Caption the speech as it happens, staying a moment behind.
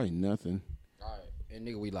Ain't nothing. All right, and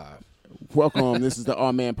nigga, we live. Welcome. This is the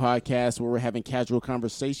All Man Podcast, where we're having casual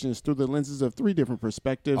conversations through the lenses of three different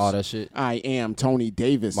perspectives. All that shit. I am Tony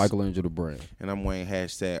Davis. Michelangelo the Brand. And I'm Wayne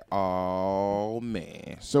 #all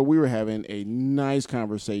man. So we were having a nice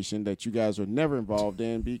conversation that you guys are never involved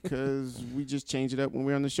in because we just change it up when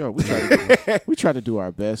we're on the show. We try to do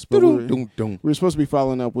our best, but we're supposed to be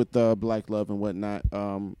following up with Black Love and whatnot.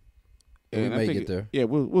 And we may get there. Yeah,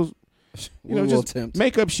 we'll just attempt.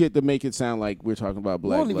 make up shit to make it sound like we're talking about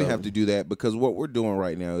black love. We don't even have to do that because what we're doing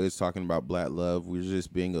right now is talking about black love. We're just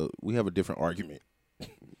we have a different argument.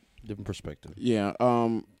 Different perspective. Yeah.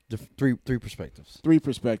 Three perspectives. Three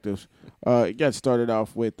perspectives. It got started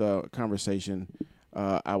off with a conversation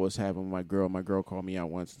I was having with my girl. My girl called me out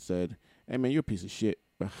once and said, "Hey man, you're a piece of shit.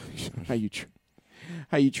 how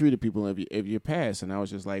you treated people of your past?" And I was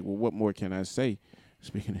just like, "Well, what more can I say?"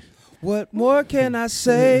 Speaking of, what more can I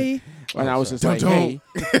say? And I was just like, hey.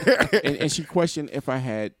 and she questioned if I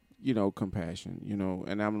had, compassion,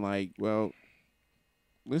 and I'm like, well,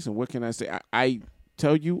 listen, what can I say? I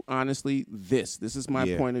tell you honestly, this is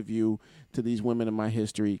my point of view to these women in my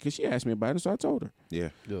history, because she asked me about it, so I told her. Yeah.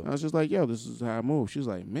 I was just like, yo, this is how I move. She was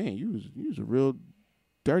like, man, you was a real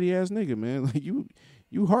dirty ass nigga, man. Like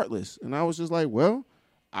you heartless. And I was just like, well,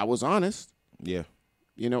 I was honest. Yeah.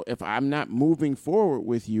 If I'm not moving forward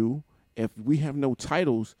with you, if we have no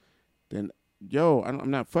titles, then,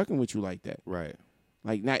 I'm not fucking with you like that. Right.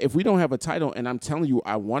 Like, now, if we don't have a title and I'm telling you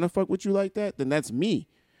I want to fuck with you like that, then that's me.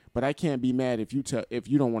 But I can't be mad if you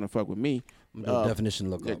don't want to fuck with me.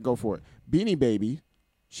 Definition look up. Go for it. Beanie Baby,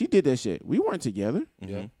 she did that shit. We weren't together.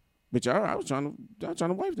 Yeah. But I was trying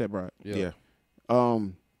to wife that broad. Yeah.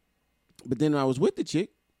 But then I was with the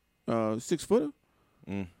chick, 6-footer.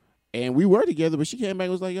 And we were together, but she came back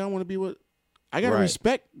and was like, I want to be with. I got to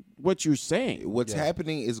respect what you're saying. What's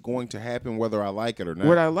happening is going to happen whether I like it or not.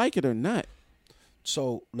 Whether I like it or not.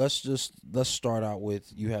 So let's start out with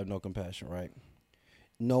you have no compassion, right?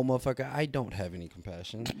 No, motherfucker, I don't have any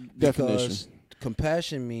compassion. Definition. Because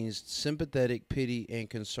compassion means sympathetic pity and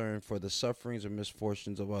concern for the sufferings or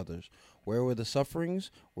misfortunes of others. Where were the sufferings?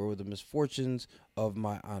 Where were the misfortunes of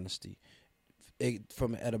my honesty?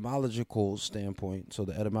 From an etymological standpoint, so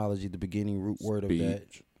the etymology, the beginning root word of that,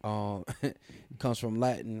 comes from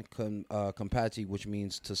Latin compati, which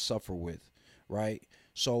means to suffer with, right?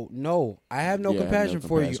 So no, I have no compassion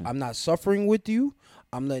for you. I'm not suffering with you.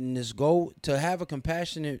 I'm letting this go. To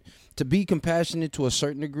be compassionate to a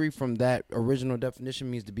certain degree from that original definition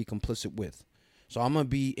means to be complicit with. So I'm gonna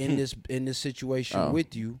be in this situation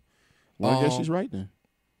with you. Well, I guess she's right then.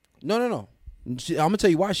 No. I'm gonna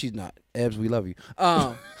tell you why she's not. Ebs, we love you.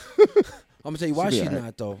 I'm gonna tell you why she's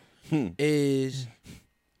not though. Is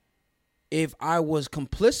if I was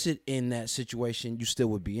complicit in that situation, you still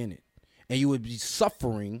would be in it, and you would be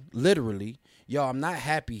suffering literally. Yo, I'm not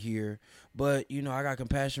happy here, but I got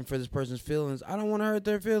compassion for this person's feelings. I don't want to hurt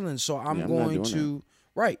their feelings, so I'm going to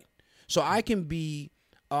So I can be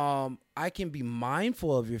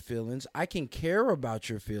mindful of your feelings. I can care about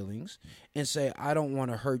your feelings and say I don't want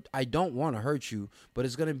to hurt you, but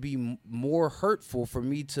it's going to be more hurtful for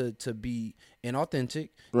me to be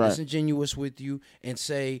inauthentic, disingenuous with you and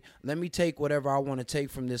say, let me take whatever I want to take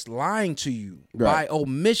from this lying to you by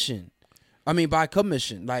omission. I mean, by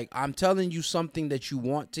commission. Like, I'm telling you something that you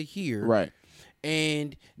want to hear. Right.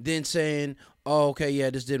 And then saying, oh, okay, yeah,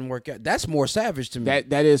 this didn't work out. That's more savage to me.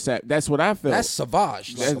 That's what I felt. That's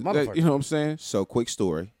savage. Like a motherfucker. You know what I'm saying? So, quick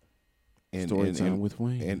story. Story time with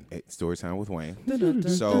Wayne. Story time with Wayne.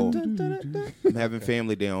 So, I'm having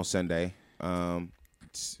family day on Sunday.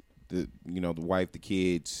 The wife, the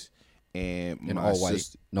kids, and my all white,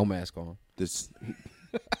 sister. no mask on.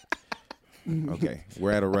 Okay,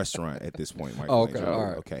 we're at a restaurant at this point, Mike. Oh, okay, all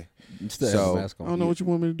right. Okay. You still have a mask on. I don't know what you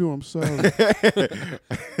want me to do. I'm sorry.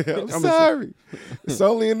 I'm sorry. It's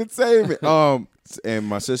only entertainment. And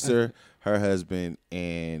my sister, her husband,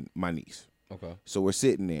 and my niece. Okay. So we're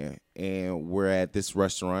sitting there, and we're at this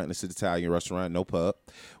restaurant. It's an Italian restaurant, no pub.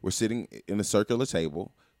 We're sitting in a circular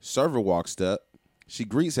table. Server walks up. She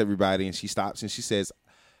greets everybody, and she stops, and she says,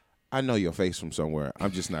 I know your face from somewhere.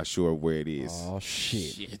 I'm just not sure where it is. Oh,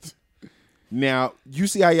 shit. Now, you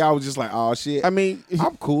see how y'all was just like, oh, shit. I mean,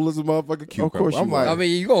 I'm cool as a motherfucking cucumber. Of course you I'm like, I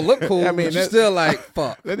mean, you going to look cool, but you're still like,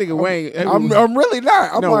 fuck. That nigga Wayne. I'm really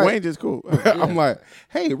not. I'm like, Wayne just cool. I'm like,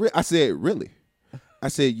 hey, I said, really? I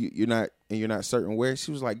said, you're not certain where?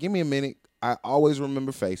 She was like, give me a minute. I always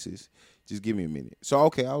remember faces. Just give me a minute. So,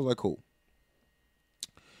 okay, I was like, cool.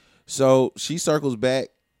 So she circles back.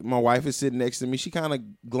 My wife is sitting next to me. She kind of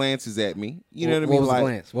glances at me. You know what I mean?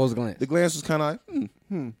 What was the glance? The glance was kind of like,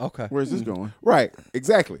 Okay. Where's this going? Right,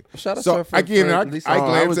 exactly. Shout out to So her for again, at I least-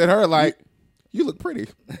 glanced at her like, you look pretty.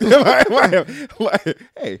 like,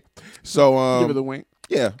 hey, so Give her the wink.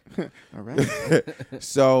 yeah. All right.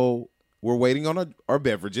 So we're waiting on our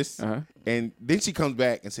beverages, Uh-huh. and then she comes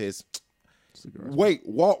back and says, Cigars. "Wait,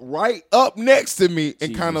 walk right up next to me," and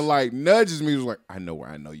Jesus. kind of like nudges me. Was like, "I know where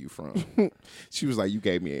I know you from." She was like, "You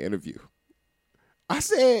gave me an interview." I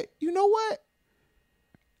said, "You know what?"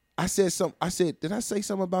 I said, "Did I say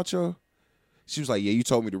something about your?" She was like, "Yeah, you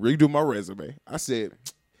told me to redo my resume." I said,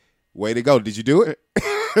 "Way to go! Did you do it?"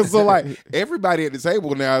 So like everybody at the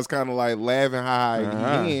table now is kind of like laughing high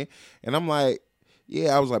again, and I'm like,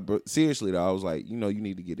 "Yeah." I was like, "But seriously though," I was like, "You know, you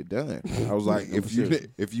need to get it done." I was like, "If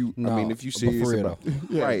you serious for real about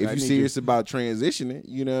Yeah, right, if I you need serious about transitioning,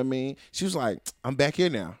 you know what I mean." She was like, "I'm back here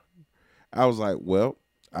now." I was like, "Well,"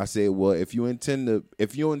 I said, "Well, if you intend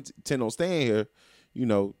on staying here, you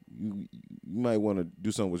know, you might want to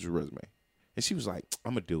do something with your resume." And she was like,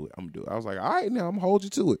 I'm gonna do it. I was like, all right, now I'm gonna hold you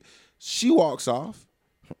to it. She walks off.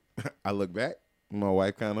 I look back. My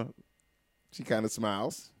wife kind of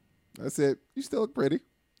smiles. I said, "You still look pretty,"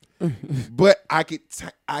 but I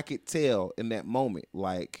could tell in that moment,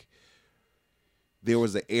 like there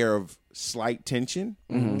was an air of slight tension.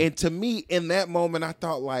 And to me, in that moment, I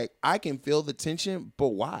thought, like, I can feel the tension, but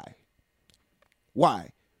why?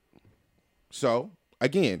 Why? So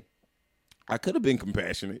again, I could have been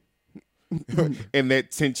compassionate in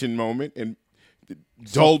that tension moment and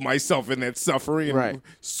told myself in that suffering and Right.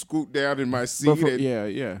 scoot down in my seat.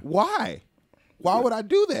 Yeah. Why? Why would I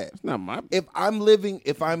do that? It's not my. If I'm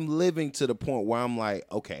living to the point where I'm like,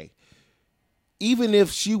 okay, even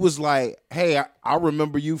if she was like, hey, I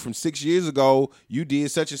remember you from 6 years ago, you did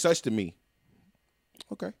such and such to me.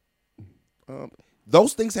 Okay.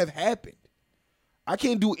 Those things have happened. I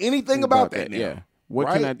can't do anything about that now. Yeah. What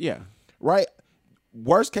right? can I? Yeah. Right?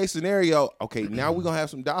 Worst case scenario, okay, now we're gonna have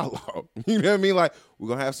some dialogue. You know what I mean? Like we're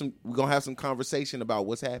gonna have some conversation about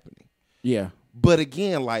what's happening. Yeah. But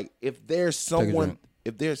again, like if there's someone, drink.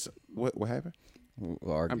 if there's what happened?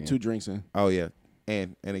 I'm 2 drinks in. Oh yeah,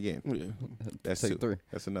 and again, Yeah. that's Take 2. 3.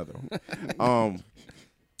 That's another one.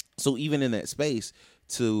 So even in that space,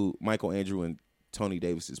 to Michael Andrew and Tony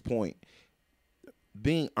Davis's point,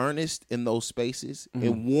 being earnest in those spaces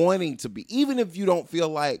and wanting to be, even if you don't feel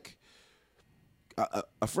like.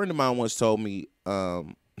 A friend of mine once told me,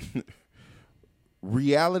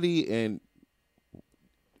 reality and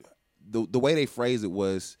the way they phrased it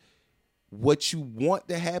was, what you want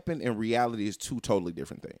to happen and reality is 2 totally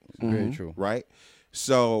different things. Very true. Right?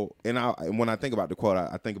 So, and when I think about the quote,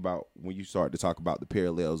 I think about when you start to talk about the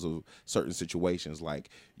parallels of certain situations. Like,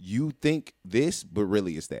 you think this, but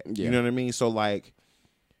really it's that. Yeah. You know what I mean? So, like,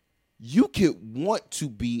 you could want to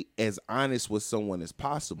be as honest with someone as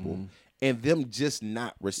possible and them just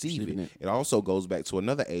not receiving it. It also goes back to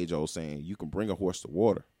another age-old saying, you can bring a horse to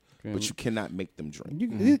water, but you cannot make them drink.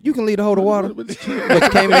 You can lead a hoe to water, but you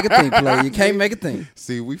can't make a thing, player. You can't make a thing.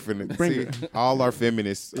 See, we finna all our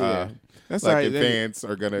feminists That's like all right. fans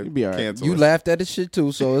are gonna be all right. cancel You us. laughed at this shit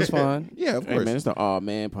too, so it's fine. Yeah, of Hey course. man, it's the All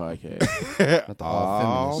Man podcast. Not the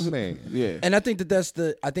all Oh feminists. man. Yeah. And I think that's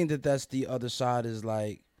the other side is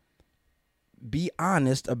like, be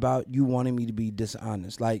honest about you wanting me to be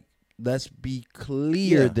dishonest. Like, let's be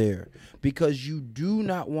clear there, because you do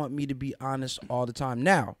not want me to be honest all the time.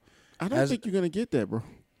 Now, I don't think you're gonna get that, bro.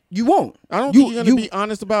 you won't. I don't think you're gonna be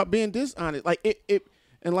honest about being dishonest. Like it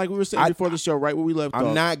and like we were saying before the show, right where we left off.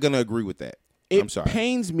 I'm not gonna agree with that. It I'm sorry.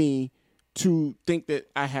 pains me to think that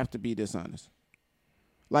I have to be dishonest.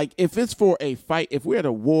 Like, if it's for a fight, if we're at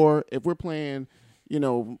a war, if we're playing,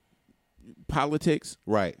 politics,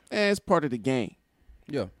 Right. it's part of the game.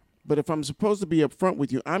 Yeah. But if I'm supposed to be upfront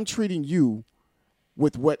with you, I'm treating you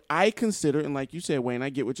with what I consider, and like you said, Wayne, I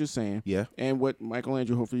get what you're saying. Yeah. And what Michael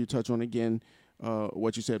Andrew, hopefully you touch on again,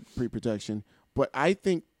 what you said, pre-protection. But I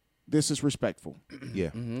think this is respectful.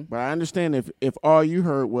 Yeah. But I understand if all you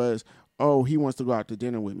heard was, oh, he wants to go out to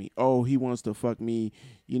dinner with me. Oh, he wants to fuck me,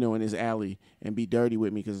 in his alley and be dirty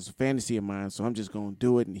with me because it's a fantasy of mine. So I'm just going to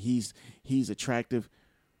do it. And he's attractive.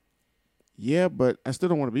 Yeah, but I still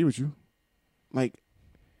don't want to be with you. Like,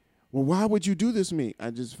 well, why would you do this to me? I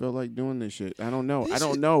just felt like doing this shit. I don't know. I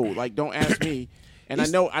don't know. Like, don't ask me. And I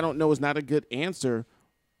don't know is not a good answer,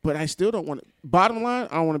 but I still don't want to. Bottom line,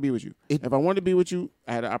 I don't want to be with you. If I wanted to be with you,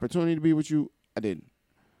 I had an opportunity to be with you. I didn't.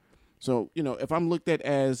 So, if I'm looked at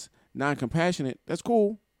as non-compassionate, that's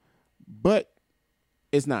cool, but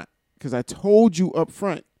it's not, because I told you up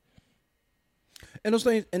front. And those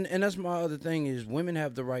things, and that's my other thing is, women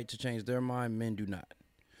have the right to change their mind, men do not.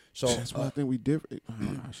 So That's why I think we different. I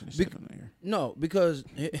shouldn't have said on there. No, because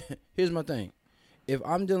here's my thing. if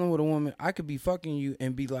I'm dealing with a woman, I could be fucking you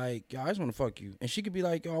and be like, yo, I just want to fuck you, and she could be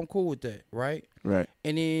like, yo, I'm cool with that, right? Right.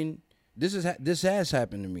 And then this has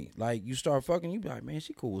happened to me. Like, you start fucking, you be like, man,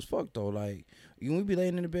 she cool as fuck though. Like, we be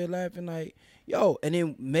laying in the bed laughing like, yo, and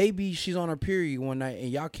then maybe she's on her period one night and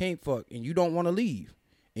y'all can't fuck and you don't want to leave,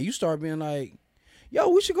 and you start being like, yo,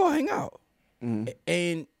 we should go hang out.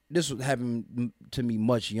 And this was happening to me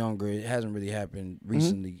much younger. It hasn't really happened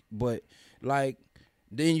recently, but like,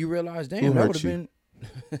 then you realize, damn, that would have been.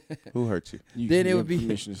 Who hurt you? Then it would be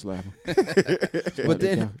permission to slap him. But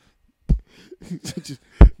then,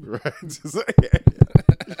 Right.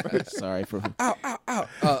 Sorry for.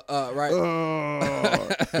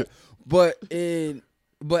 right.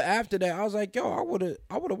 But after that, I was like, yo, I would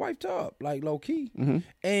have wiped her up, like, low key.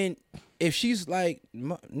 And if she's like,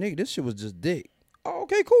 nigga, this shit was just dick. Oh,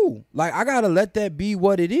 okay, cool. Like, I gotta let that be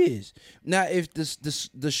what it is. Now, if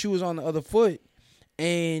the shoe is on the other foot,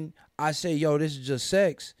 and I say, yo, this is just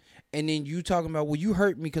sex, and then you talking about, well, you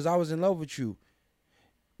hurt me because I was in love with you.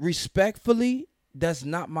 Respectfully, that's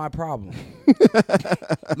not my problem.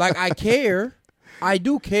 Like, I care. I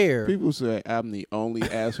do care. People say I'm the only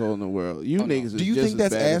asshole in the world. You niggas. Do you think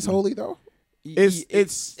that's assholey though?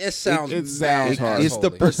 It sounds hard. It's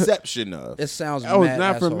the perception of. It sounds. Oh, mad it's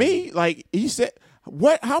not for asshole-y. me. Like he said,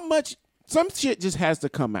 what? How much? Some shit just has to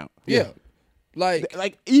come out. Yeah.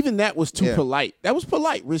 Like even that was too Yeah. polite. That was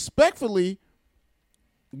polite. Respectfully,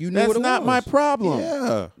 you knew that's what it not was. my problem.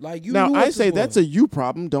 Yeah. Like, you Now knew I what say this that's was. a you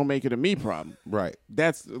problem. Don't make it a me problem. Right.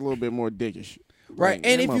 That's a little bit more dickish. right. Like,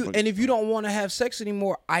 And that if you don't want to have sex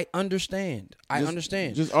anymore, I understand. I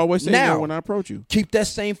understand. Just always say Now, no when I approach you. keep that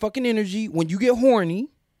same fucking energy when you get horny,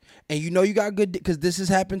 and you know you got good, because this has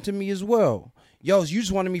happened to me as well. Yo, you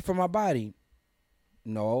just wanted me for my body.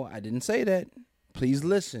 No, I didn't say that. Please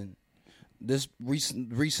listen. This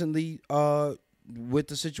recently with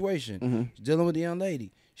the situation, dealing with the young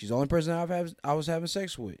lady. She's the only person I was having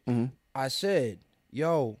sex with. I said,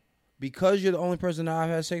 yo, because you're the only person that I've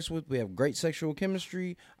had sex with, we have great sexual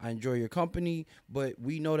chemistry. I enjoy your company, but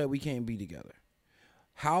we know that we can't be together.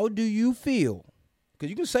 How do you feel? Because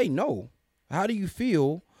you can say no. How do you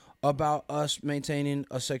feel about us maintaining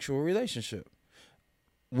a sexual relationship?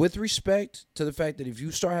 With respect to the fact that if you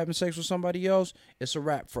start having sex with somebody else, it's a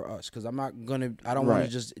wrap for us. Because I don't want Right. to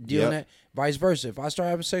just deal in that. Vice versa. If I start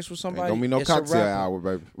having sex with somebody, Don't be no it's a cocktail wrap. hour,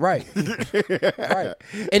 baby. Right. Right.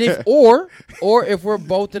 And if or if we're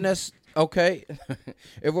both in that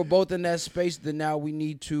if we're both in that space, then now we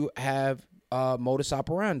need to have modus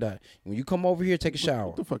operandi. When you come over here, take a shower.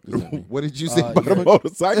 What the fuck does that mean? What did you say about a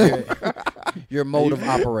motorcycle? Your mode of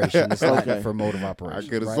operation is Latin Okay. for mode of I operation.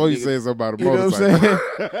 could have right? saw you saying something about a You know what I'm motorcycle.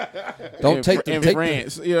 saying? Don't take in take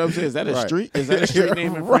France. You know what I'm saying? Is that a Right. street? Is that a street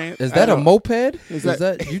name in France? Is that a moped? Is that-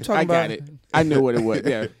 that you talking I about? got it. I knew what it was.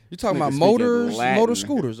 Yeah. You talking Nigga about speaking motors, Latin. motor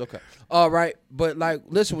scooters? Okay, all right. But like,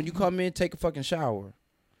 listen, when you come in, take a fucking shower.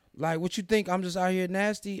 Like, what you think? I'm just out here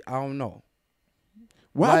nasty? I don't know.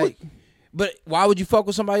 Why Like, but why would you fuck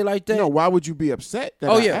with somebody like that? no, why would you be upset that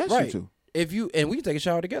Oh I yeah, asked right. you to? If you and we can take a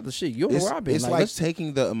shower together. Shit, you don't know where I've been. It's like let's-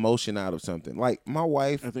 taking the emotion out of something. Like, my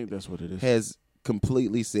wife I think that's what it is. has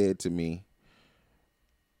completely said to me,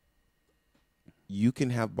 you can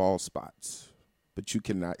have bald spots, but you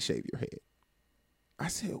cannot shave your head. I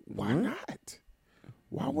said, why not?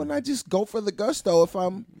 Why wouldn't I just go for the gusto if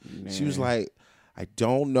I'm... She was like, I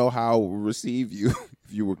don't know how I will receive you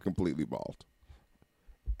if you were completely bald.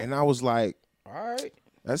 And I was like, all right.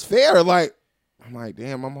 that's fair. Like, I'm like,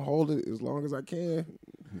 damn, I'm going to hold it as long as I can.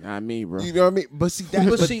 Not me, bro. You know what I mean? But see,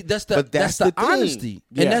 But see, that's the thing. honesty,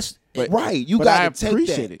 Yeah. and that's But- right. You but got I to take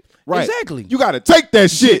appreciate that. it. Right. Exactly. You got to take that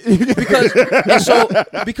shit.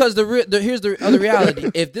 because here's the other reality.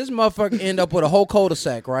 If this motherfucker end up with a whole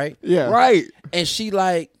cul-de-sac, right? Yeah. Right. And she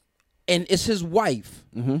like, and it's his wife,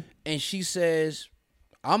 and she says,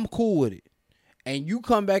 I'm cool with it. And you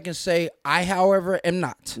come back and say, I, however, am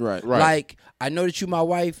not. Right. Right. Like, I know that you my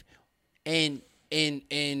wife, and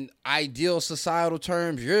in ideal societal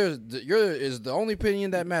terms, yours is the only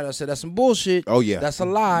opinion that matters. I said, that's some bullshit. Oh, yeah. That's a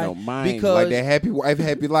lie. No, mine. Because Like that happy wife,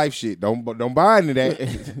 happy life shit. Don't buy into that.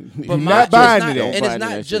 But You're my, not buying it's into not, that. and Buy it's into not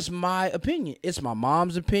that just my opinion. It's my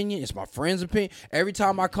mom's opinion. It's my friend's opinion. Every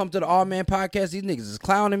time I come to the All Man podcast, these niggas is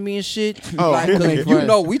clowning me and shit. Oh, like, 'cause nigga. you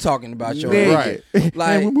know we talking about your Nigga. Right.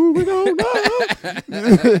 Like, And we're moving on up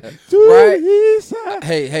to Right. his side.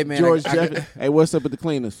 hey man, George I, Jefferson. Hey, what's up with the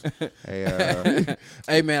cleaners? Hey,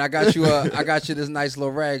 hey man, I got you this nice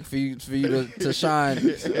little rag for you to shine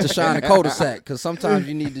a cul-de-sac, because sometimes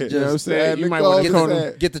you need to You know what I'm just saying? You the might want to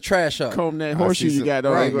cul-de-sac. get the trash up. comb that I horseshoe see you some- got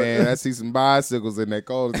on. Right, man. I see some bicycles in that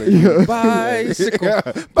cul Bicycle,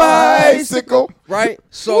 Bicycle. right?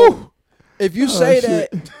 So if you say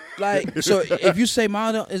that, like, so if you say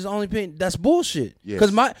mine is the only opinion, that's bullshit. Yes.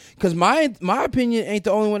 Because my opinion ain't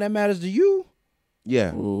the only one that matters to you.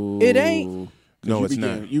 Yeah. Ooh. It ain't. No, it's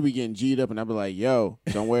not. You be getting G'd up, and I be like, "Yo,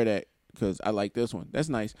 don't wear that because I like this one. That's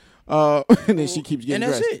nice." And then she keeps getting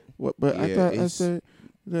And that's dressed. it. What? But I Yeah, thought I it's- said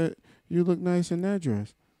that you look nice in that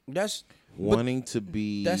dress. That's Wanting to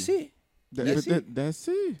be. that's it. That's it. That's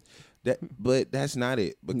it. But that's not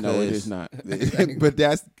it. Because, No, it is not. but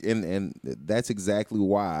that's and that's exactly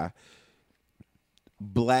why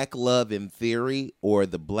Black love in theory, or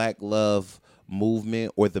the Black love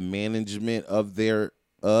movement, or the management of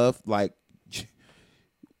like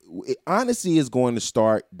honesty is going to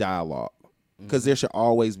start dialogue, because there should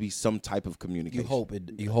always be some type of communication. You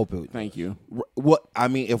hope it. Thank you. What I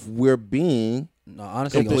mean, if we're being No,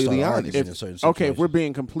 honestly, Completely gonna start honest. arguing in certain Okay, if we're situations.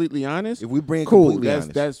 being completely honest, if we bring cool. completely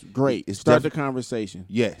honest, That's great. It's Start the def- conversation.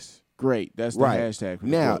 yes, Great. That's the right hashtag. for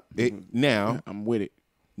the now. book. Now I'm with it.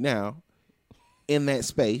 Now, in that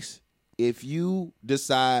space, if you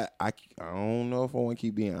decide, I don't know if I want to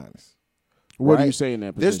keep being honest. What do right? you say in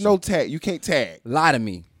that position? There's no tag. You can't tag. Lie to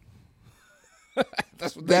me.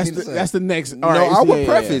 That's what That's they need to say. that's the next. No, all right, I would yeah,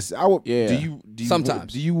 preface. I would. Yeah. Do you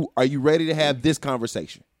Sometimes. are you ready to have this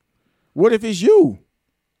conversation? What if it's you?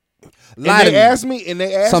 Lie and to they me. ask me, and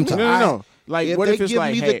they ask Sometimes. me, No. Like, if what they if it's give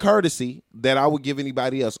like, me hey, the courtesy that I would give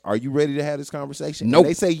anybody else, are you ready to have this conversation? Nope. And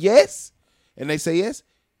they say yes,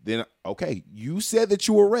 then okay, you said that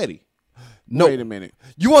you were ready. No. wait a minute.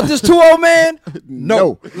 You want this too, old man?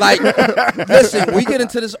 No. Like, listen, we get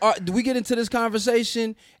into this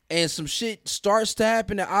conversation, and some shit starts to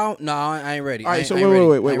happen. And I ain't ready. All right, I so ain't ready.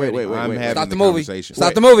 wait. I ain't ready. I'm having Stop the the movie. conversation. Stop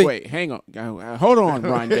Wait, the movie. Wait, hang on. Hold on,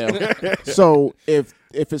 Rondell. So if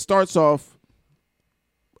it starts off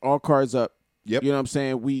all cards up, Yep. you know what I'm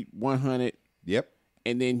saying? We 100, Yep.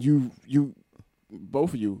 and then you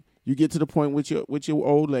both of you get to the point with your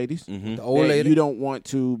old ladies. Mm-hmm. The old that lady. you don't want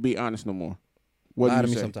to be honest no more. What Lie do to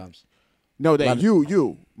you me say? sometimes. No, Lie that to-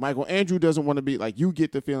 you, Michael Andrew doesn't want to be like, you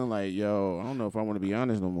get the feeling like, yo, I don't know if I want to be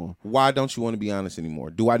honest no more. Why don't you want to be honest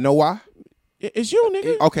anymore? Do I know why? It's you,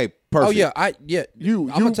 nigga. Okay, perfect. Oh yeah, I'm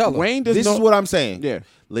gonna tell her. Wayne doesn't This know. is what I'm saying. Yeah.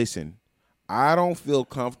 Listen, I don't feel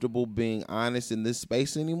comfortable being honest in this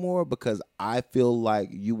space anymore, because I feel like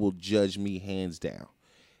you will judge me hands down.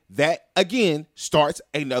 That again starts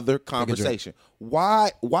another conversation.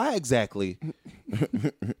 Why exactly?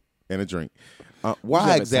 And a drink. Why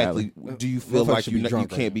have a exactly do you feel Motherfucker like should you be drunk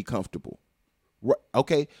can't right be comfortable?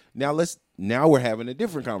 Okay, now we're having a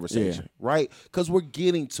different conversation, right? Because we're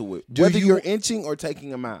getting to it. Whether you- you're inching or taking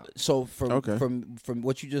them out. So from Okay. from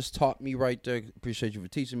what you just taught me right there, appreciate you for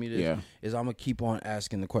teaching me this. Yeah. Is I'm gonna keep on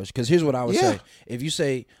asking the question, because here's what I would Yeah. say: if you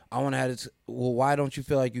say I want to have this, well, why don't you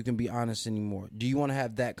feel like you can be honest anymore? Do you want to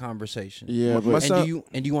have that conversation? Yeah, My but And son-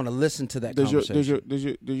 do you want to listen to that does conversation? does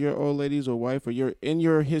your old ladies or wife, or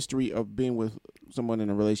your history of being with someone in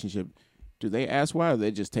a relationship, do they ask why, or they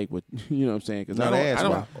just take what you know what I'm saying? Because No, they ask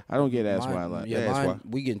why. I don't get asked Mine- why a lot. Yeah, They ask mine, why.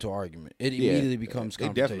 we get into an argument. It Yeah. immediately becomes They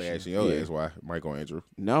confrontation. definitely asking your Yeah. ass why, Michael Andrew.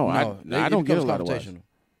 No, I it don't get a becomes lot of whys. confrontational.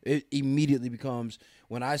 It immediately becomes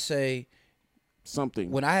when I say Something.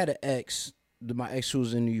 when I had an ex, my ex who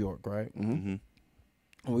was in New York, right? Mm-hmm. And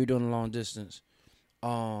we were doing a long distance.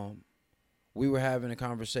 We were having a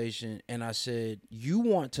conversation, and I said, "You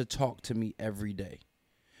want to talk to me every day,"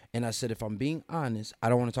 and I said, "If I'm being honest, I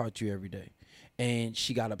don't want to talk to you every day." And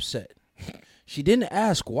she got upset. She didn't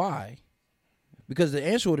ask why, because the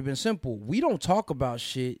answer would have been simple. We don't talk about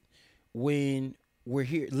shit when we're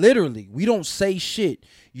here. Literally, we don't say shit.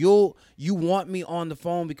 You want me on the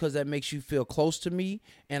phone because that makes you feel close to me.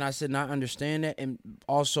 And I said, "I understand that." And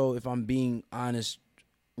also, if I'm being honest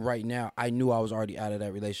right now, I knew I was already out of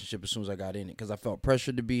that relationship as soon as I got in it, because I felt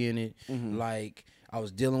pressured to be in it. Like I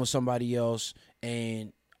was dealing with somebody else,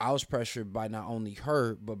 and I was pressured by not only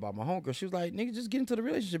her but by my homegirl. She was like, "Nigga, just get into the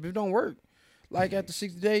relationship. If it don't work, like after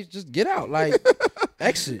 60 days, just get out. Like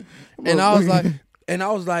exit." And I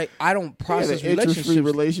was like, I don't process interest-free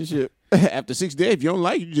relationships. relationship. After 6 days, if you don't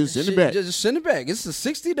like it, you just send it back. Just send it back. It's a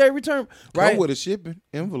 60-day return, right? Come with a shipping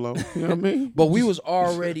envelope. You know what I mean? But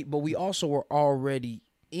we also were already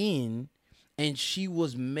in, and she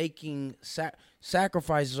was making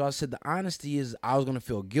sacrifices. So I said the honesty is I was gonna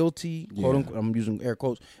feel guilty. Quote unquote, I'm using air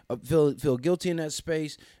quotes. Feel guilty in that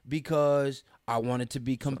space because I wanted to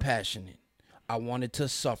be compassionate. I wanted to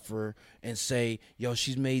suffer and say, yo,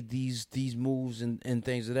 she's made these moves and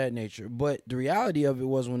things of that nature. But the reality of it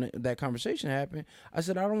was when that conversation happened, I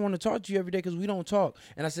said, I don't want to talk to you every day because we don't talk.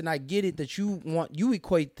 And I said, I get it that you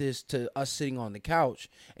equate this to us sitting on the couch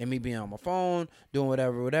and me being on my phone, doing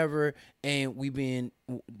whatever, and we being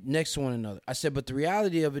next to one another. I said, but the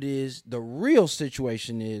reality of it is, the real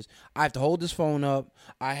situation is, I have to hold this phone up.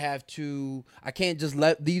 I can't just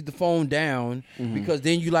leave the phone down because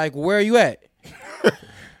then you like, where are you at?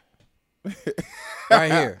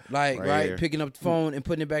 Right here, right here. Picking up the phone and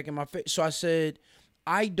putting it back in my face. So I said,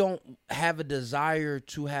 I don't have a desire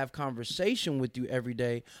to have conversation with you every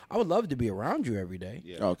day. I would love to be around you every day.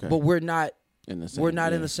 Yeah. Okay. But we're not in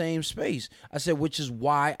the same space. I said, which is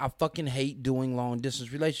why I fucking hate doing long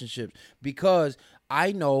distance relationships, because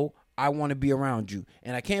I know I want to be around you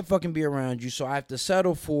and I can't fucking be around you. So I have to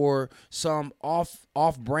settle for some off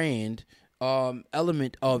brand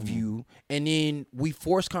element of you, and then we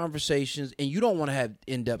force conversations, and you don't want to have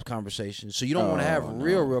in-depth conversations, so you don't want to have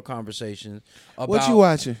real conversations about what you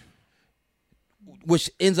watching, which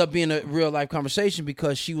ends up being a real life conversation,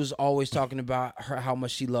 because she was always talking about how much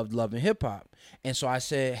she loved Love and Hip Hop. And so I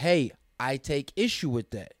said, hey, I take issue with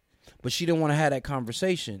that, but she didn't want to have that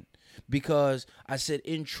conversation, because I said,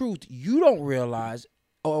 in truth, you don't realize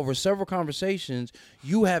over several conversations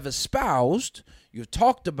you have espoused, you've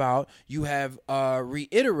talked about, you have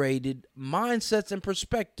reiterated mindsets and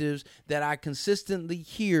perspectives that I consistently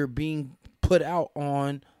hear being put out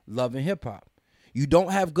on Love and Hip Hop. You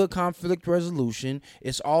don't have good conflict resolution.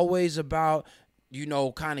 It's always about,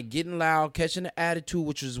 kind of getting loud, catching the attitude,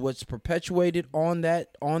 which is what's perpetuated on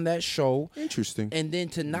that show. Interesting. And then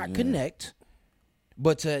to not connect,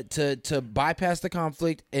 but to bypass the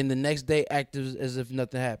conflict and the next day act as if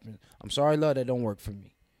nothing happened. I'm sorry, love, that don't work for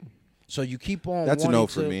me. So you keep on. That's a no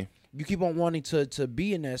for me. You keep on wanting to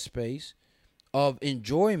be in that space of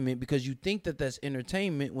enjoyment because you think that that's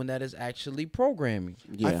entertainment when that is actually programming.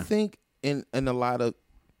 Yeah. I think in a lot of,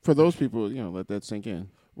 for those people, let that sink in.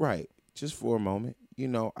 Right. Just for a moment.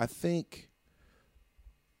 I think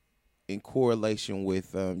in correlation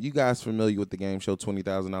with, you guys familiar with the game show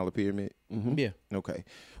 $20,000 Pyramid? Mm-hmm. Yeah. Okay.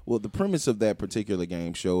 Well, the premise of that particular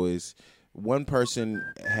game show is one person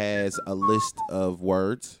has a list of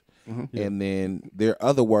words. Mm-hmm. And then there are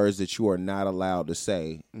other words that you are not allowed to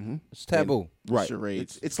say. Mm-hmm. It's taboo. Right.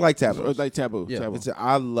 Charades. It's like taboo. It's like taboo. Yeah. Taboo.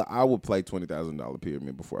 I would play $20,000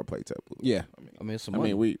 Pyramid before I play taboo. Yeah. It's some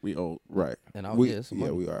money. We old. Right. And we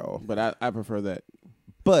are old. But I prefer that.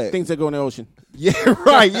 But things that go in the ocean. Yeah,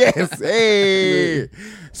 right. Yes. Hey.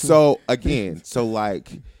 So again,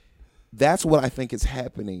 that's what I think is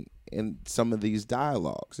happening in some of these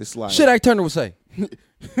dialogues. It's like shit Ike Turner would say.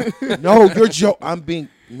 No, you're I'm being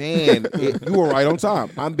you were right on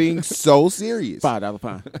time. I'm being so serious. $5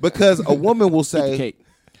 fine. Because a woman will say, cake.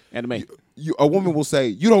 Anime. A woman will say,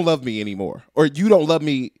 you don't love me anymore, or you don't love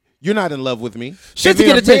me. You're not in love with me. Shit to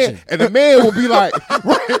get attention. And the man will be like,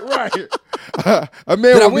 right. A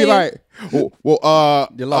man will be like, well,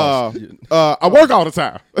 you lost. I work all the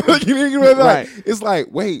time. Right. It's like,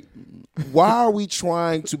 wait, why are we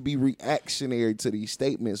trying to be reactionary to these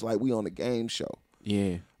statements like we on a game show?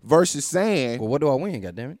 Yeah. Versus saying, well, what do I win?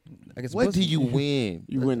 Goddammit! I guess what do you win?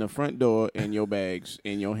 You win the front door and your bags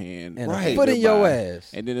in your hand, and right? Foot in your ass,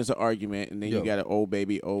 and then there's an argument, and then you got an old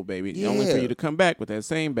baby, yeah. only for you to come back with that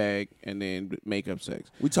same bag and then makeup sex.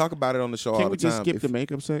 We talk about it on the show all the time. Can't we just skip the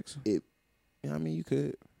makeup sex? I mean, you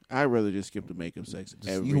could. I'd rather just skip the makeup sex.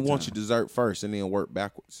 You want your dessert first and then work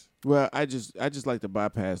backwards. Well, I just like to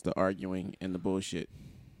bypass the arguing and the bullshit.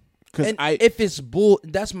 Because if it's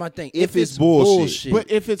that's my thing. If it's bullshit. But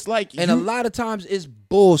if it's like, and a lot of times it's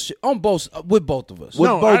bullshit on both with both of us.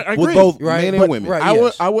 I agree. With both right? men and women. Right,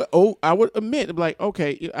 I would admit, like,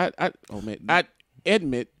 okay, I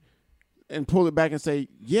admit and pull it back and say,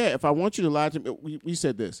 yeah, if I want you to lie to me, we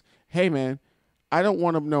said this. Hey man, I don't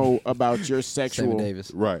want to know about your sexual. Sammy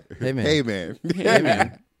Davis. Right. Hey man. Hey man. Hey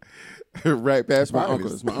man. Right past my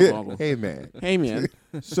uncle. It's my uncle. Hey man. Hey man.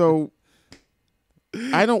 So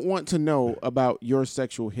I don't want to know about your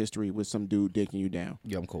sexual history with some dude dicking you down.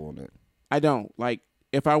 Yeah, I'm cool on that. I don't. Like,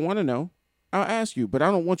 if I want to know, I'll ask you. But I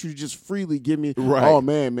don't want you to just freely give me, right. Oh,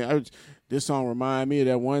 man. This song remind me of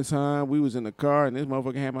that one time we was in the car and this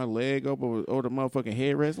motherfucker had my leg up over the motherfucking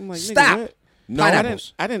headrest. I'm like, stop. Nigga, what? No,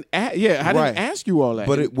 I didn't ask you all that.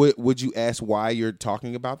 But would you ask why you're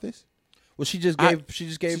talking about this? Well, she just gave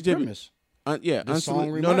premise.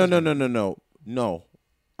 No.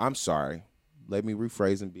 I'm sorry. Let me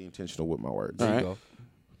rephrase and be intentional with my words. There you go.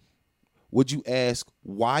 Would you ask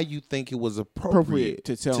why you think it was appropriate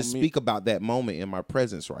to speak about that moment in my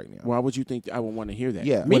presence right now? Why would you think I would want to hear that?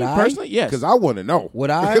 Yeah. Me personally, yes. Because I want to know.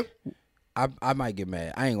 Would I? I might get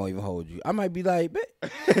mad. I ain't gonna even hold you. I might be like,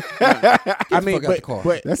 I mean, fuck out the car.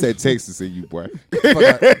 but That's that Texas in you, boy. get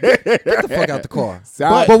the fuck out the car.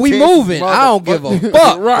 South But we Texas moving. I don't give a fuck.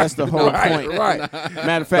 that's the whole point. Right.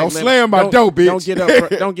 Matter of fact, Don't slam my dough, bitch. Don't get up.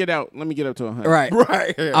 Don't get out. Let me get up to 100. Right.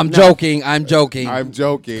 Right. I'm joking. I'm joking. I'm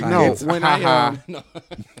joking. No, It's when ha-ha.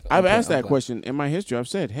 I've asked that okay. question in my history. I've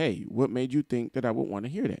said, "Hey, what made you think that I would want to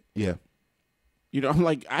hear that?" Yeah. You know, I'm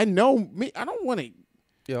like, I know me. I don't want to.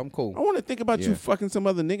 Yeah, I'm cool. I want to think about you Yeah. fucking some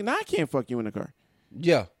other nigga. Now I can't fuck you in the car.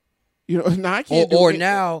 Yeah. You know, now I can't. Or do it.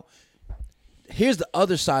 now, here's the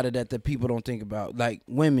other side of that people don't think about. Like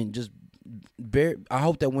women, just bear. I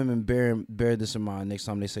hope that women bear this in mind next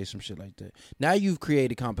time they say some shit like that. Now you've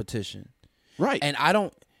created competition, right? and I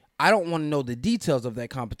don't want to know the details of that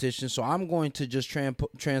competition. So I'm going to just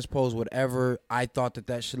transpose whatever I thought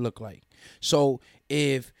that should look like. So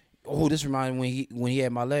if this reminded me when he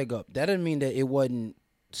had my leg up, that didn't mean that it wasn't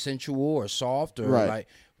sensual or soft or Right. like.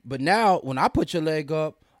 But now when I put your leg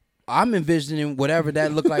up, I'm envisioning whatever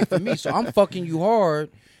that looked like for me. So I'm fucking you hard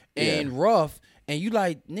and rough, and you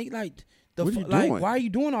like, nigga, like the What are you like, doing? why are you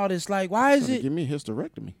doing all this? Like, why is it Give me a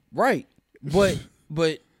hysterectomy. right?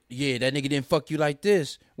 But yeah, that nigga didn't fuck you like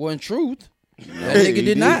this. Well, in truth, that nigga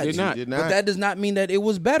did not. did not. Did But that does not mean that it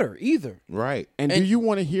was better either. Right. And do And- you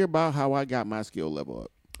want to hear about how I got my skill level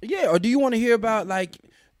up? Yeah, or do you want to hear about like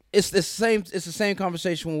it's the same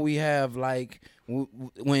conversation when we have like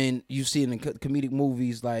when you see in the comedic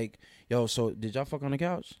movies like, yo, so did y'all fuck on the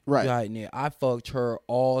couch? Right. Like, yeah, I fucked her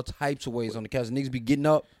all types of ways on the couch. Niggas be getting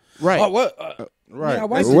up. Right. Oh, what? Right. Yeah, I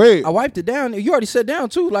Wait. wiped it down. You already sat down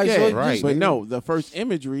too. Like, Yeah, so right. just- But no, the first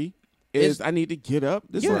imagery is It's- I need to get up.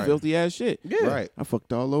 This Yeah. is filthy ass shit. Yeah. Right. I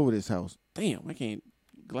fucked all over this house. Damn, I can't.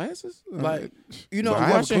 Glasses? Like, you know, But I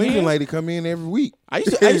have a wash your cleaning hands? lady come in every week. I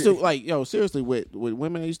used to like, yo, seriously, with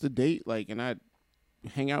women I used to date, like, and I'd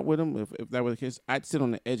hang out with them. If that was the case, I'd sit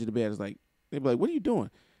on the edge of the bed. It's like, they'd be like, what are you doing?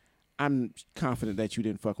 I'm confident that you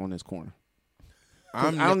didn't fuck on this corner.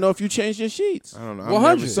 I don't know if you changed your sheets. I don't know. I'm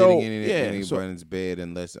 100. never sitting So, in yeah, anybody's bed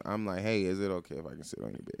unless I'm like, hey, is it okay if I can sit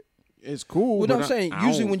on your bed? It's cool. What but I'm saying, I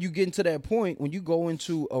usually don't- when you get into that point, when you go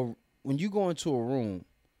into a room,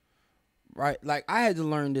 right? Like I had to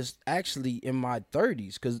learn this actually in my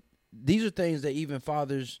 30s because these are things that even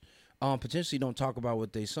fathers potentially don't talk about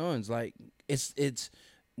with their sons. Like it's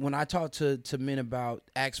when I talk to men about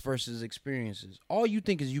acts versus experiences, all you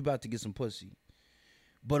think is you about to get some pussy,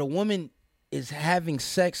 but a woman is having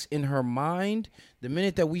sex in her mind. The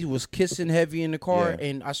minute that we was kissing heavy in the car Yeah.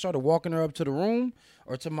 and I started walking her up to the room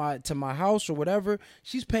or to my house or whatever,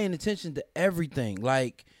 she's paying attention to everything.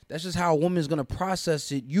 Like that's just how a woman's gonna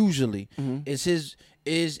process it usually.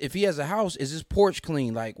 Is if he has a house, is his porch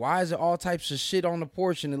clean? Like, why is there all types of shit on the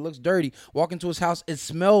porch and it looks dirty? Walk into his house, it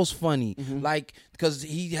smells funny. Like, because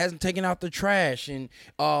he hasn't taken out the trash. And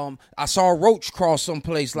I saw a roach cross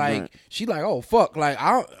someplace. Like, Right. she like, oh, fuck. Like,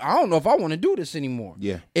 I don't know if I want to do this anymore.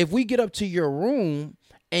 Yeah. If we get up to your room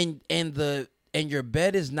and your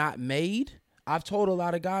bed is not made, I've told a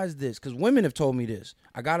lot of guys this, because women have told me this.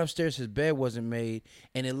 I got upstairs, his bed wasn't made,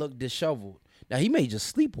 and it looked disheveled. Now, he may just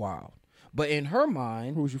sleep wild. But in her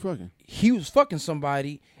mind, Who was you fucking? he was fucking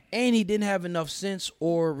somebody, and he didn't have enough sense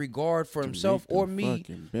or regard for himself the or me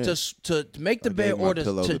fucking bed. to make the I bed gave my or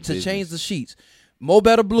pillow to the business. change the sheets. Mo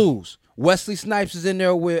Better Blues. Wesley Snipes is in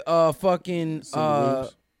there with fucking Cinda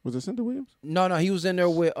Williams? Was it Cinda Williams? no, he was in there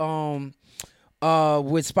with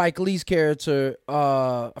Spike Lee's character.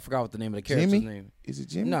 I forgot what the name of the character's Jimmy? name. Is it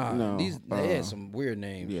Jimmy? Nah, No, they had some weird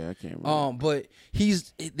names. Yeah, I can't remember. But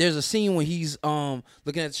there's a scene when he's looking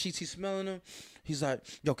at the sheets, he's smelling them. He's like,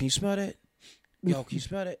 yo, can you smell that? Yo, can you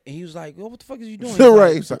smell that? And he was like, what the fuck is you doing?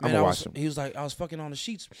 Right. He's like, "Man, I'ma I wash was," them. He was like, I was fucking on the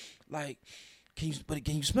sheets. Like, can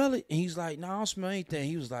you smell it? And he's like, nah, I don't smell anything.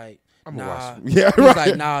 He was like, I'ma nah. wash 'em. Yeah, He was right.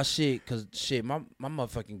 like, nah, shit, cause shit, my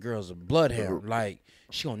motherfucking girl's a bloodhound. Like,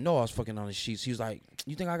 she gonna know I was fucking on the sheets. He was like,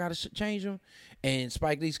 you think I gotta change them? And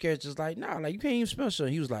Spike Lee's character's like, nah, like you can't even smell shit.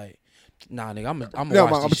 He was like, nah, nigga, I'm gonna No,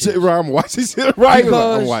 watch I'm these shit. right. I'm watching shit. Right. I'm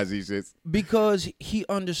Because- watching these shits. Because he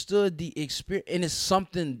understood the experience, and it's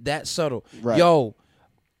something that subtle. Right. Yo,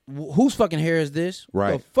 whose fucking hair is this?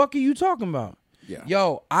 Right. The fuck are you talking about? Yeah.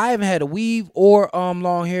 Yo, I haven't had a weave or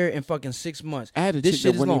long hair in fucking 6 months. I had a this chick shit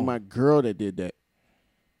that is wasn't even long. my girl that did that.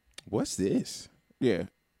 What's this? Yeah.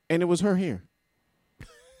 And it was her hair.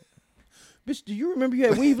 Bitch, do you remember you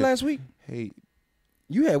had weave last week? Hey,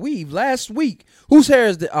 You had weave last week. Whose hair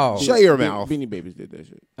is that? Oh, Shut your mouth. Beanie Babies did that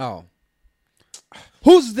shit. oh.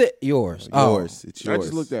 Who's that? Yours. Oh. yours. It's yours. I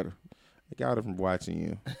just looked at her. I got it from watching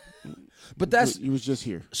you. But that's You was just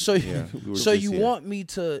here. so. Yeah, we were So just you here. want me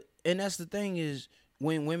to? And that's the thing is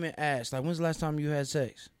when women ask, like, when's the last time you had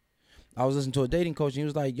sex? I was listening to a dating coach, and he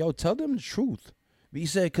was like, yo, tell them the truth. He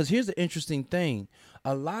said, because here's the interesting thing.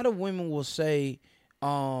 A lot of women will say,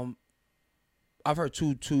 I've heard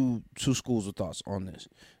two schools of thoughts on this.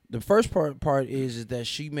 The first part is that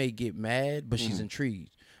she may get mad, but she's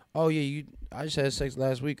intrigued. Oh, yeah, I just had sex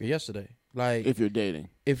last week or yesterday. Like, if you're dating.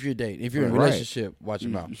 If you're in a relationship, watch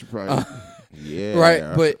your mouth. You should probably. Yeah.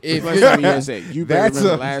 Right, but if First time you say, you better remember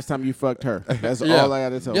the last time you fucked her. That's all I got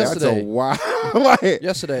to tell you. Yesterday. That's a wild. Like,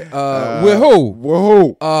 yesterday, with who?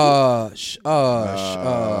 Whoa.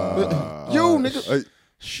 You, nigga.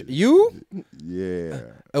 You? Yeah.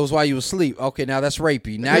 It was while you was asleep. Okay, now that's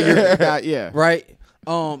rapey. Now you're yeah. right.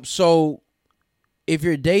 So if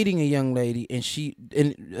you're dating a young lady and she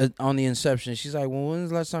on the inception, she's like, well, when's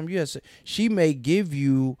the last time you had sex? She may give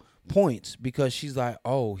you points because she's like,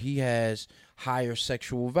 oh, he has higher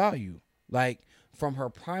sexual value, like from her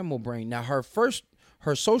primal brain. Now her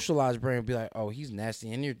socialized brain will be like, oh, he's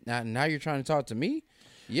nasty, and now you're trying to talk to me.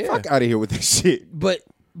 Yeah, Fuck out of here with that shit. But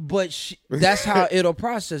that's how it'll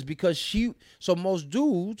process, because so most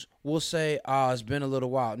dudes will say, it's been a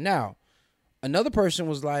little while. Now, another person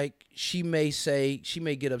was like, she may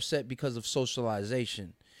get upset because of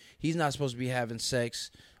socialization. He's not supposed to be having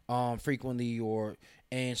sex frequently,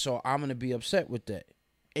 and so I'm going to be upset with that.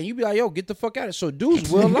 And you be like, yo, get the fuck out of it. So dudes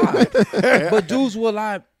will lie. But dudes will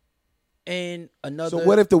lie. And another. So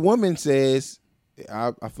what if the woman says,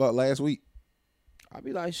 I fucked last week? I'll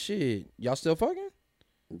be like, shit, y'all still fucking?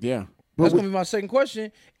 Yeah. That's going to be my second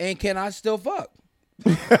question. And can I still fuck?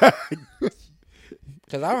 Because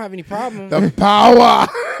I don't have any problem. The power.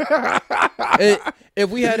 If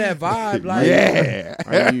we had that vibe, like, yeah.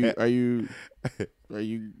 Are you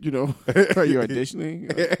auditioning?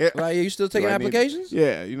 Like, are you still taking applications?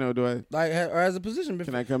 Do I like, or as a position?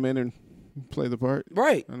 Can I come in and play the part?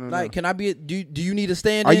 Right. I don't like, know. can I be? Do you need to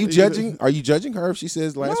stand? Are in? you judging? Are you judging her if she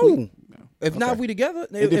says last No. week? If not, we together.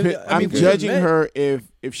 I'm judging her if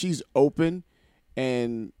she's open,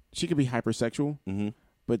 and she could be hypersexual. Mm-hmm.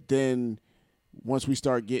 But then once we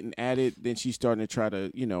start getting at it, then she's starting to try to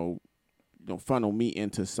funnel me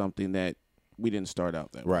into something that we didn't start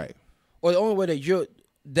out that way. Right. Or the only way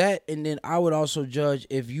that and then I would also judge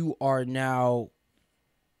if you are now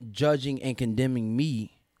judging and condemning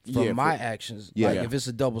me for my actions. Yeah. Like, if it's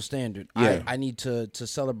a double standard. Yeah. I need to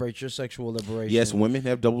celebrate your sexual liberation. Yes, women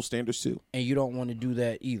have double standards too. And you don't want to do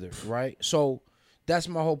that either, right? So that's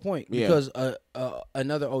my whole point. Yeah. Because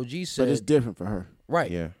another OG said, but it's different for her. right.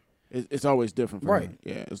 Yeah. It's always different for Right. her.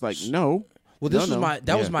 Yeah. It's like, no. Well, this no, was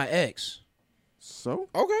no. was my ex. So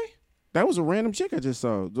Okay. that was a random chick I just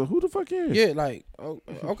saw. Who the fuck is? Yeah, like,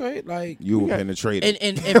 okay, like, You were penetrated.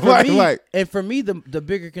 and for me, Like- and for me, the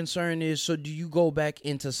bigger concern is, so do you go back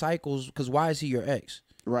into cycles? Because why is he your ex?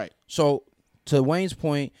 Right. So to Wayne's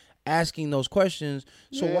point, asking those questions.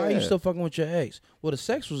 So why are you Yeah. still fucking with your ex? Well, the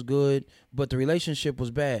sex was good, but the relationship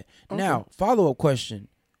was bad. Now, follow up question: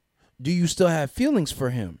 do you still have feelings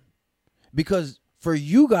for him? Because for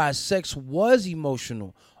you guys, sex was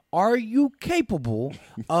emotional. Are you capable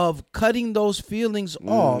of cutting those feelings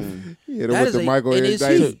off? Yeah, That with is the Michael and it's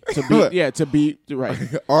he. to be right.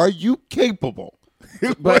 Are you capable?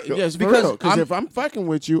 But yes, Because because if I'm fucking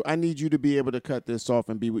with you, I need you to be able to cut this off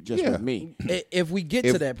and be with me. If we get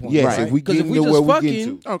to that point, yes, right? if we 'Cause get into just where we fucking,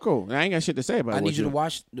 get to. Oh, cool. I ain't got shit to say about it. I need you to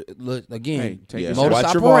watch. Look, again, Hey, take Yes. your modus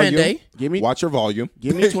Watch your operandi. volume. Give me Watch your volume.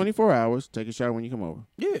 give me 24 hours. Take a shower when you come over.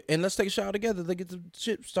 Yeah, and let's take a shower together. Let's get the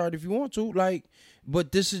shit started if you want to. Like,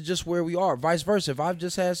 but this is just where we are. Vice versa. If I've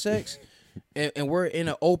just had sex and we're in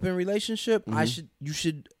an open relationship, you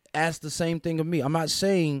should ask the same thing of me. I'm not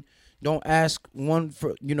saying don't ask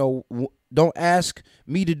don't ask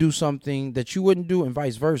me to do something that you wouldn't do, and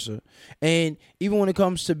vice versa. And even when it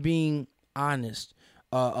comes to being honest,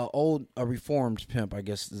 a reformed pimp, I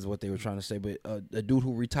guess is what they were trying to say, but a dude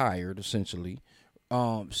who retired essentially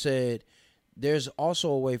said there's also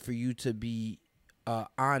a way for you to be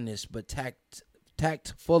honest, but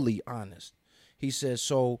tactfully honest. He says,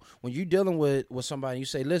 so when you're dealing with somebody, you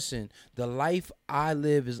say, listen, the life I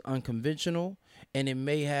live is unconventional, and it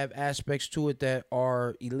may have aspects to it that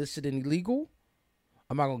are illicit and illegal.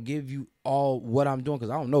 I'm not going to give you all what I'm doing because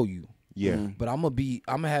I don't know you. Yeah. But I'm going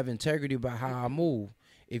to have integrity about how I move.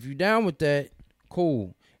 If you down with that,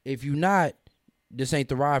 cool. If you not, this ain't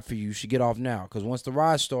the ride for you. You should get off now. Because once the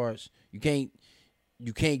ride starts, you can't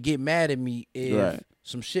get mad at me if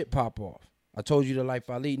some shit pop off. I told you the life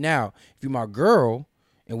I lead. Now, if you're my girl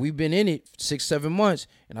and we've been in it 6-7 months,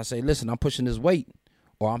 and I say, listen, I'm pushing this weight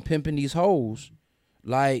or I'm pimping these hoes,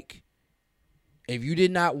 like, if you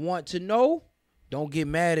did not want to know, don't get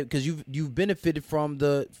mad at, because you've benefited from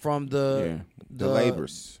the The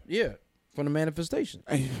labors. Yeah, from the manifestation.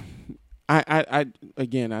 I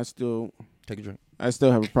again, I still Take a drink. I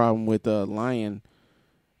still have a problem with lying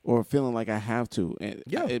or feeling like I have to.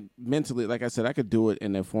 And mentally, like I said, I could do it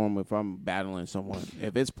in that form if I'm battling someone.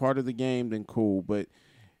 If it's part of the game, then cool. But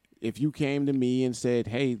if you came to me and said,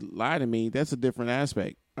 "Hey, lie to me," that's a different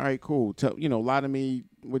aspect. All right, cool. Lie to me.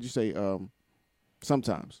 What'd you say?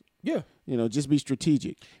 Sometimes. Yeah. Just be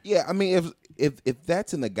strategic. Yeah, I mean, if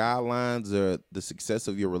that's in the guidelines or the success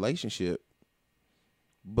of your relationship,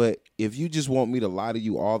 but if you just want me to lie to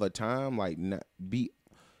you all the time, like, be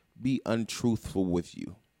untruthful with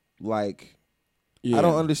you, like, I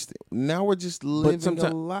don't understand. Now we're just living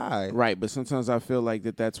a lie, right? But sometimes I feel like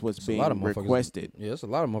that's what's being requested. Yeah, it's a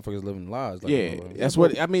lot of motherfuckers living lies. Like, yeah, that's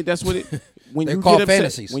what I mean. That's what it. When they're you called get upset,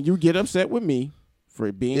 fantasies. when you get upset with me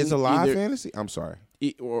for being, it's a lie fantasy. I'm sorry.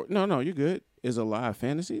 Or no, you're good. Is a lie a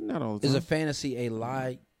fantasy? Not all the time. Is a fantasy a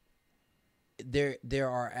lie? There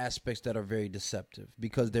are aspects that are very deceptive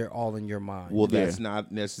because they're all in your mind. Well, that's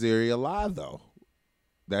not necessarily a lie, though.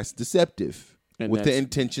 That's deceptive with the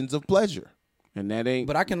intentions of pleasure. And that ain't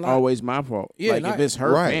but I can lie. Always my fault. Yeah, like if it's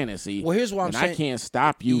her fantasy, well, here's what I'm saying. I can't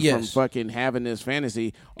stop you from fucking having this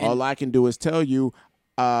fantasy. All I can do is tell you,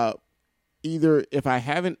 either if I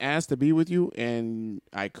haven't asked to be with you and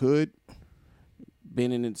I could,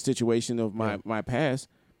 been in a situation of my past,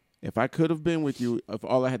 if I could have been with you, if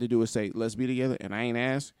all I had to do was say, let's be together, and I ain't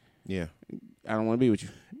asked, I don't want to be with you.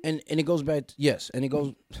 And it goes back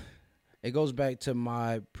to, it goes back to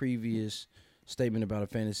my previous statement about a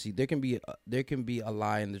fantasy. There can be a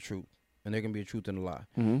lie in the truth, and there can be a truth in a lie.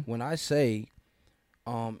 Mm-hmm. When I say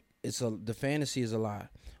the fantasy is a lie,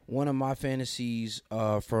 one of my fantasies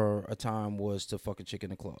for a time was to fuck a chick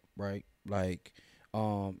in the club, right? Like,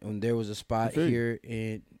 and there was a spot here,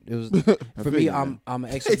 and it was for me. I'm an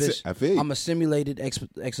exhibition. I'm a simulated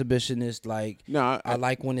exhibitionist. Like, I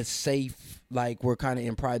like when it's safe. Like, we're kind of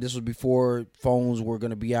in pride. This was before phones were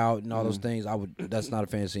gonna be out and all those things. That's not a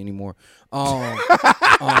fantasy anymore. It's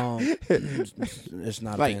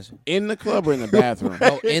not like a fantasy. In the club or in the bathroom?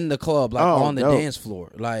 No, in the club, like on the dance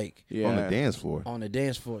floor, like on the dance floor. On the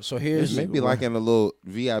dance floor. So here's maybe like in a little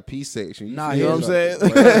VIP section. You know what I'm saying?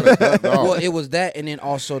 Well, it was that, and then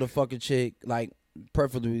also the fucking chick, like,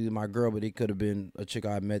 preferably my girl, but it could have been a chick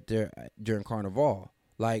I met there during Carnival.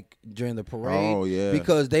 Like, during the parade. Oh, yeah.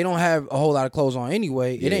 Because they don't have a whole lot of clothes on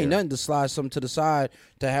anyway. Yeah. It ain't nothing to slide something to the side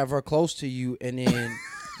to have her close to you, and then...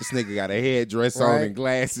 This nigga got a headdress on and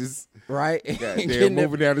glasses. Right? They're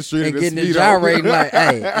moving down the street and getting it gyrating like,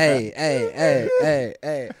 hey.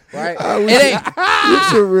 Right? You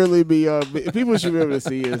should really be... people should be able to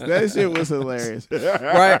see us. That shit was hilarious.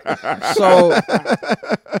 Right?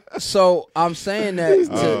 So I'm saying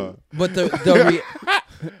that... but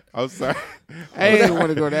I'm sorry. I didn't want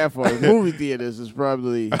to go that far. Movie theaters is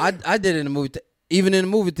probably... I did it in the movie even in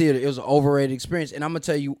the movie theater, it was an overrated experience. And I'm going to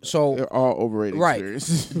tell you, so... They're all overrated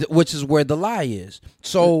experiences. Which is where the lie is.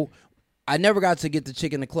 So I never got to get the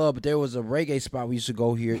chick in the club, but there was a reggae spot we used to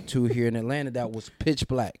go here in Atlanta that was pitch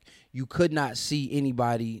black. You could not see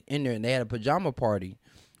anybody in there, and they had a pajama party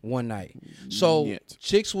one night. So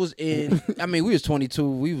chicks was in... I mean, we was 22.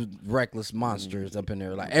 We was reckless monsters up in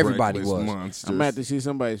there. Like, everybody was. Monsters. I'm about to see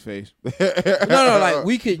somebody's face. No, like,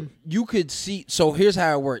 you could see... So here's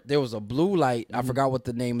how it worked. There was a blue light. I forgot what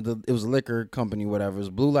the name of it was a liquor company, whatever. It was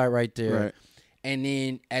a blue light right there. Right. And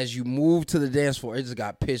then as you move to the dance floor, it just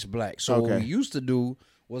got pitch black. So what we used to do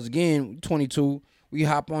was, again, 22... We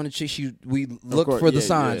hop on the chick. We look for the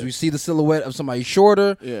signs. Yeah. We see the silhouette of somebody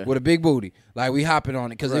shorter with a big booty. Like, we hopping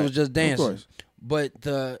on it because it was just dancing. But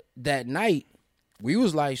that night, we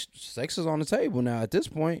was like, sex is on the table now at this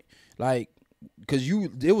point. Like, because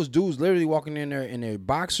it was dudes literally walking in there in their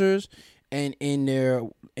boxers and in their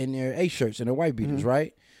A-shirts and their white beaters,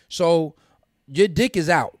 right? So your dick is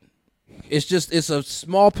out. It's a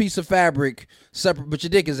small piece of fabric separate, but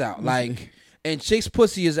your dick is out. Like... And chicks'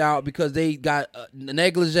 pussy is out because they got a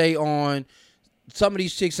negligee on. Some of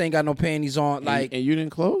these chicks ain't got no panties on. Like, and you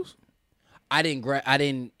didn't close? I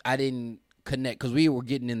didn't connect because we were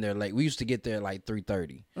getting in there late. We used to get there like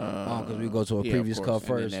 3:30 because we go to a previous club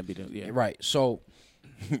first. Right. So.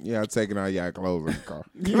 Yeah, I'm taking all y'all clothes in the car.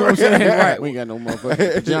 You know what I'm saying? Right. We ain't got no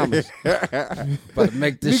motherfucking pajamas. About to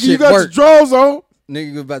make this nigga, shit you got work. Your drawers on.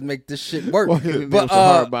 Nigga, about to make this shit work. But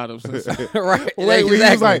hard bottoms. Right. Wait, exactly.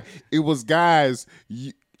 He was like, it was guys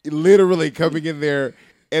literally coming in there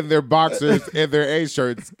in their boxers and their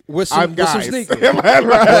A-shirts. With some sneakers.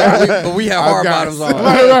 But we have hard bottoms on.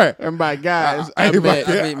 Right. And by guys, I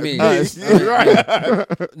mean me.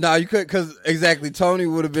 Right. No, you couldn't, because exactly, Tony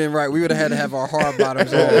would have been right. We would have had to have our hard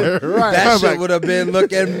bottoms on. Right. That shit would have been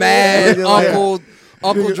looking mad,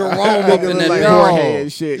 Uncle Jerome up in that like bitch. Jorge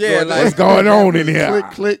and shit. Yeah, like What's going on in here?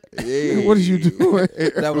 click. What are you doing?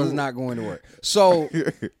 that was not going to work. So,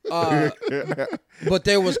 but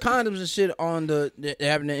there was condoms and shit on that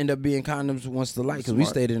happened to end up being condoms once the light, because we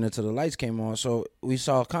stayed in until the lights came on. So we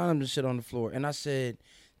saw condoms and shit on the floor, and I said,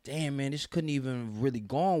 "Damn, man, this couldn't even really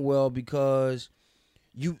gone well because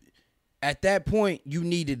you." At that point, you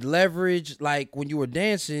needed leverage. Like when you were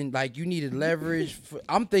dancing, like you needed leverage.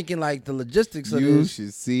 I'm thinking like the logistics of You this.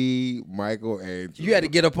 should see Michael Angelo. You had to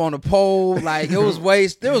get up on a pole. Like it was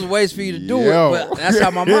ways. There was ways for you to do Yo. it, but that's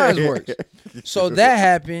how my mind works. So that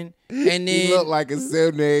happened, and He then looked like a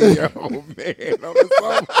 78-year-old man on the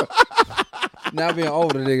sofa. now being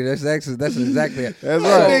older, nigga, that's exactly it. That's So-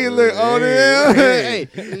 right. Nigga look older than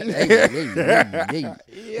him.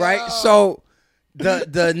 Hey. Right. So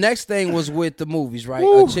the next thing was with the movies. Right,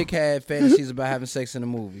 a chick had fantasies about having sex in the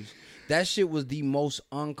movies. That shit was the most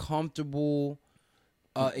uncomfortable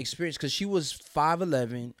experience because she was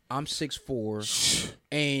 5'11", I'm 6'4",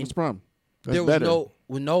 and What's the problem? That's there was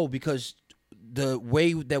better. no because the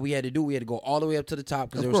way that we had to go all the way up to the top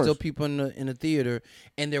because Of there were still course. people in the theater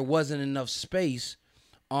and there wasn't enough space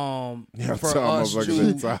Yeah, for tell us motherfuckers at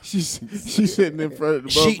the to. top. She's sitting in front of the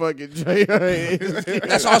She- motherfucking tray.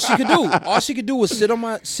 That's all she could do. All she could do was sit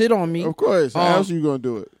on me. Of course. How else you gonna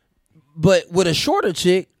do it? But with a shorter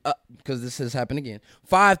chick, because this has happened again,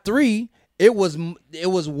 5'3", it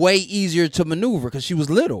was way easier to maneuver because she was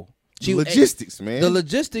little. Logistics, man. The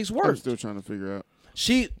logistics I'm worked. still trying to figure out.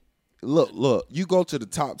 She Look. You go to the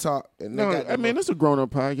top, and they No, got I mean that's a grown up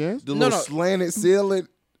podcast. the No, little no. slanted ceiling.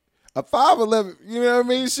 A 5'11", you know what I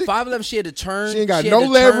mean? She 5'11", she had to turn. She ain't got had no to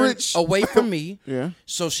turn leverage. away from me. Yeah.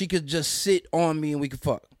 So she could just sit on me and we could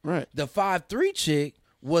fuck. Right. The 5'3" chick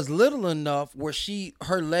was little enough where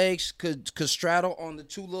her legs could straddle on the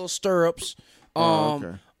two little stirrups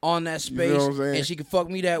okay. on that know space, what I'm saying? and she could fuck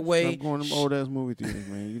me that way. Stop going to them old ass movie theaters,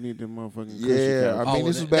 man. You need them motherfucking Yeah, I mean,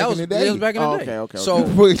 this was back in the day. It was back in the day. Okay. So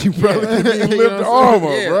you probably you lift the arm up,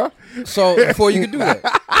 Yeah. bro. So before you could do that,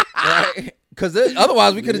 right? Because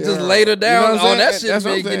otherwise we could have just laid her down You know what I'm on that saying? shit. That's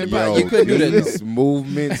what Man, I'm get in the saying. back. You couldn't do that. though. These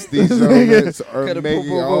movements, these movements are Coulda making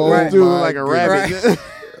put- oh right. Dude, my like a goodness. rabbit.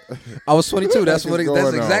 I was 22. That's What what. is That's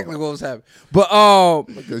going exactly on? what was happening. But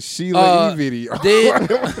Like a Sheila E video.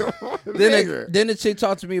 then the chick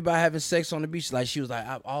talked to me about having sex on the beach. Like she was like,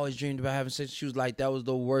 I've always dreamed about having sex. She was like, that was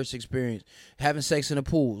the worst experience. Having sex in the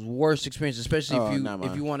pool, was the worst experience, especially not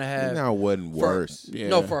if you want to have. No, it wasn't worse. Yeah.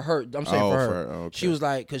 No, for her. I'm saying Oh, for her. for her, okay. She was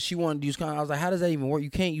like, because she wanted to use condoms. I was like, how does that even work? You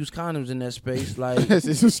can't use condoms in that space. Like, That's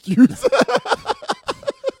his excuse.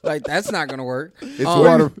 like that's not gonna work. It's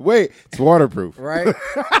it's waterproof. Right?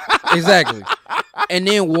 Exactly. And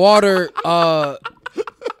then water.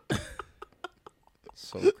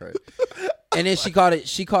 So crazy. And then she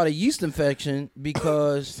caught a yeast infection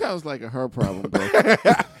because Sounds like a her problem, bro.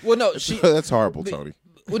 well no That's horrible, Tony.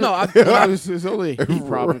 well no I, It's only a he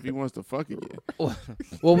problem if he wants to fuck again.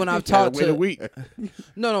 well when I've talked Wait a to week.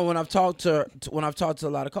 no when I've talked to a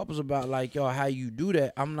lot of couples about like yo how you do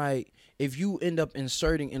that, I'm like, if you end up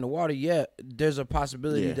inserting in the water, there's a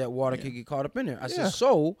possibility Yeah, that water could get caught up in there. I Yeah. said,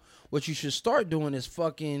 so what you should start doing is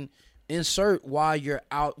fucking insert while you're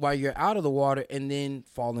out of the water and then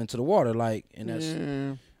fall into the water. Like, and that's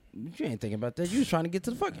Yeah, you ain't thinking about that. You was trying to get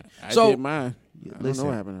to the fucking. I So did mine. I don't listen. know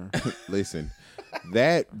what happened to her. Listen,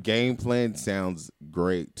 that game plan sounds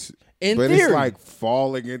great. In but theory. it's like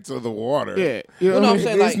falling into the water. Yeah, you know Well, no, what I'm I mean?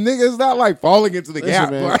 saying, This like- nigga's not like falling into the Listen, gap.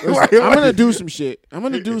 man, Like- listen, like- I'm gonna do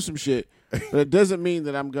some shit. But it doesn't mean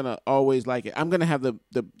that I'm gonna always like it. I'm gonna have the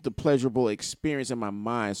pleasurable experience in my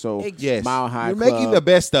mind. So Yes, Mile High you're Club, making the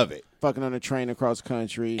best of it. fucking on a train across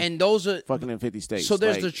country, And those are fucking in 50 states. so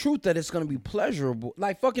there's like, the truth that it's gonna be pleasurable.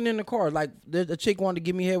 Like fucking in the car. Like the chick wanted to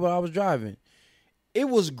give me head while I was driving. It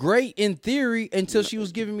was great in theory until she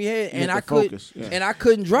was giving me head, and have I to could focus, yeah. and I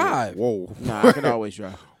couldn't drive. Whoa. Nah, I can always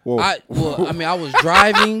drive. Whoa. I was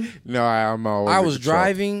driving. No, I'm always I in was control.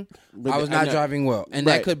 driving. But I was I not know- driving well, and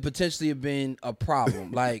Right. that could potentially have been a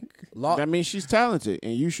problem. Like, That means she's talented,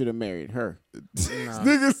 and you should have married her.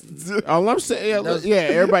 Niggas. All I'm saying, That was- yeah,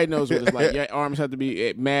 everybody knows what it's like. Your arms have to be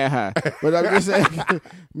at mad high. But I'm just saying,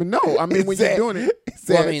 but no, I mean when you're doing it, It's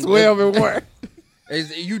at I mean, 12 and 1.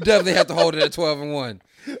 you definitely have to hold it at 12 and 1,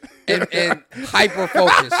 and hyper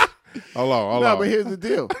focus. Hold on. no. But here's the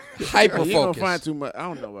deal: Hyper you don't focus. find too much. I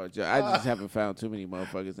don't know about you. I just haven't found too many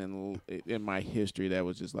motherfuckers in my history that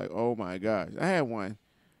was just like, oh my gosh. I had one.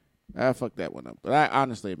 I fucked that one up, but I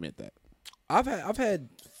honestly admit that. I've had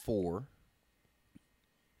 4.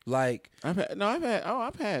 Like, I've had. I've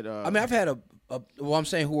had. I mean, I've had a well, I'm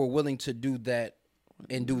saying who are willing to do that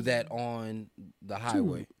and do that on the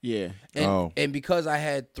highway. Yeah. And because I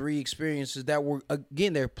had 3 experiences that were,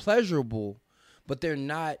 again, they're pleasurable, but they're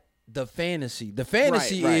not the fantasy. The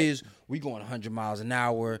fantasy is we going 100 miles an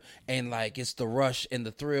hour and like it's the rush and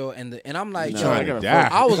the thrill and I'm like,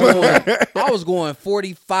 I was going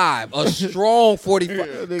 45, a strong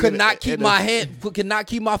 45. Could not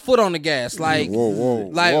keep my foot on the gas. Like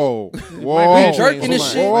whoa. jerking and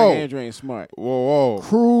shit. My hand drain smart. Whoa.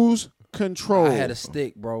 Cruise control. I had a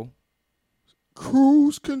stick, bro.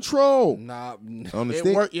 Cruise control. Nah, On the It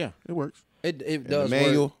stick? works. Yeah, it works. it does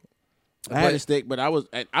manual. work. I had a stick, but I was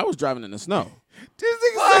driving in the snow.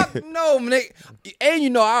 Fuck no, man. And you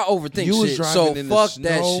know I overthink You was shit. driving So in the fuck snow?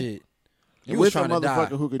 that shit. You was With a trying to die,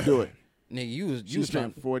 motherfucker who could do it. nigga. You was She trying.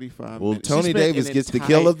 spent 45 Well, minutes. She Tony spent Davis an gets the entire-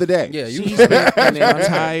 kill of the day. Yeah, you She was spent an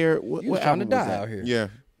entire. What, you was what trying to album was die that? out here. Yeah.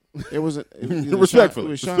 It was it Respectfully. It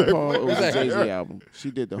was Sean Paul. It was a Jay-Z album.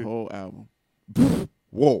 She did the whole album.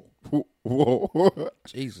 Whoa.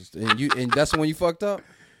 Jesus, and that's the one you fucked up.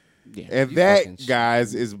 Yeah. And You that, fucking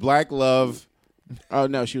guys, is Black Love. Oh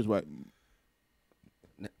no, she was what?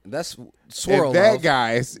 That's swirl. And that, Love.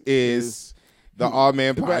 guys, is the All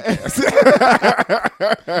Man Podcast.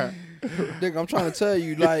 Nigga, I'm trying to tell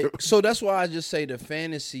you, like, so that's why I just say the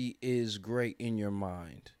fantasy is great in your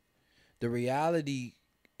mind. The reality,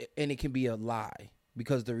 and it can be a lie,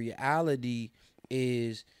 because the reality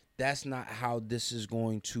is that's not how this is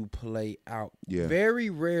going to play out. Yeah. Very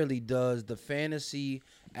rarely does the fantasy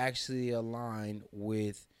actually align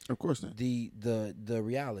with Of course not. the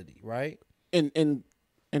reality, right? In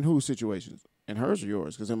whose situations? In hers or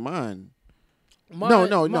yours? Because in mine. No.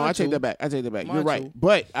 Mine I take too. that back. You're Mine right. too.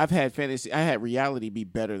 But I've had fantasy. I had reality be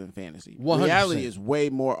better than fantasy. 100%. Reality is way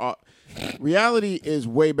more. Reality is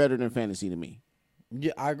way better than fantasy to me.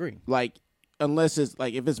 Yeah, I agree. Like, unless it's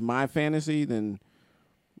like if it's my fantasy, then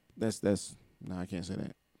that's no, I can't say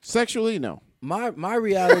that. Sexually, no. My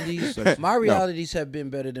realities have been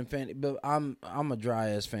better than fantasy, but I'm a dry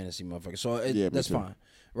ass fantasy motherfucker, so Yeah, me that's too. fine,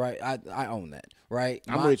 right? I own that, right?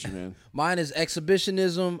 I'm with you, man. Mine is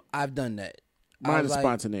exhibitionism. I've done that. Mine is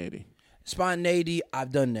spontaneity. Spontaneity.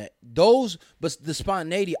 I've done that. Those, but the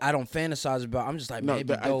spontaneity I don't fantasize about. I'm just like, No, man, it'd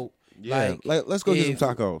be dope. Yeah. Like, Let's go get if-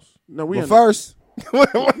 some tacos. No, But first,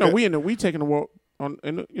 we taking a walk on,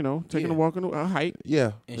 taking a walk on a hike.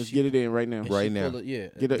 yeah. and Let's she- get it in right now. and Right she now. full of- yeah,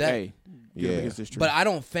 Get it. that- Hey, get Yeah. up against this tree. But I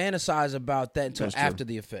don't fantasize about that until That's true. after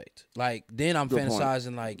the effect. Like then I'm Good point.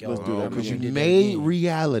 fantasizing like, yo, Let's do that because again. you You did that made again.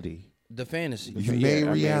 reality. The fantasy. You Yeah, made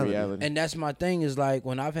I reality. And that's my thing is like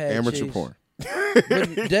when I've had Amateur chicks, porn. but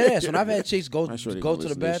deadass, when I've had chicks go My shorty go gonna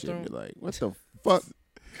to the listen this shit and bathroom, be like, what the fuck?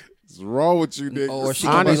 What's wrong with you, nigga? or she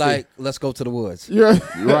gonna be Honestly. like, "Let's go to the woods." Yeah.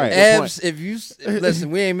 Right. Abs, if you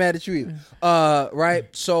listen, we ain't mad at you either. Right?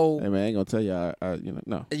 So Hey man, I ain't gonna tell you.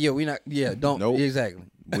 No, yeah, we not. Yeah, don't Nope. exactly.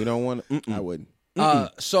 We don't want to. I wouldn't.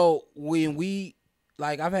 So when we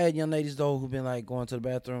like, I've had young ladies though who've been like going to the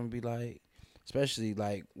bathroom and be like, especially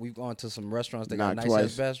like we've gone to some restaurants that got Not nice ass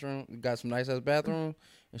twice. bathroom, got some nice ass bathroom,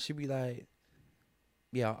 and she be like,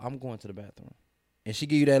 "Yeah, I'm going to the bathroom," and she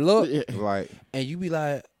give you that look, Yeah. Like, and you be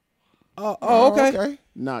like, "Oh, okay.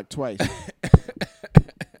 Knock twice.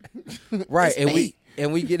 Right?"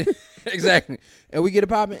 And we get it exactly, and we get it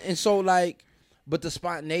popping, and so like. But the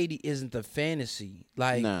spontaneity isn't the fantasy.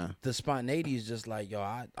 Like Nah. the spontaneity is just like, yo,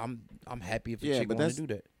 I'm happy if a Yeah, chick but want to that's-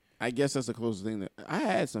 do that. I guess that's the closest thing that I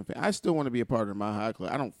had. I still want to be a part of my high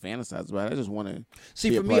club. I don't fantasize about it. I just want to. See,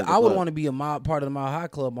 be for a me, part of the I would club. want to be part of the Mile High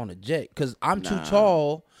Club on a jet because I'm too Nah.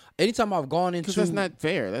 tall. Anytime I've gone into, Because that's not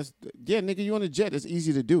fair. That's nigga. You on a jet? It's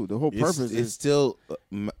easy to do. The whole purpose it's is still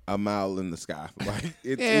a mile in the sky. Like,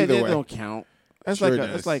 it's yeah. either That way. don't count. That's Sure like a.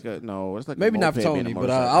 does. It's like a no. It's like maybe a not for moped being a Tony, but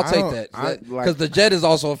motorcycle. I'll I take don't- that I because like- the jet is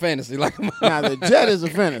also a fantasy. Like, Nah, the jet is a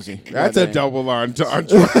fantasy. That's a Goddamn. double entendre.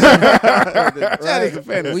 The jet is a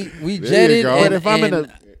fantasy. we There you jetted, go. and, But if I'm in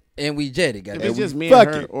and, and we jetted. If Goddamn. it's just me Fuck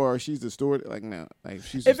and her, it. or she's the steward, like no, like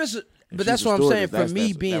she's. If it's, but that's she's a what I'm saying. stewardess, For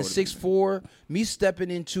me, that being would've been- 6'4", me stepping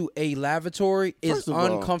into a lavatory is First of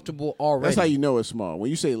all, uncomfortable already. That's how you know it's small. When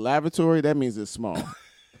you say lavatory, that means it's small.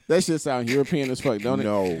 That shit sound European as fuck, don't it?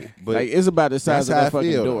 No, but like it's about the size of that's how that I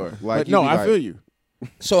fucking feel, door. though. Like, But you no, be I like- feel you.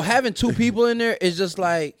 So having two people in there is just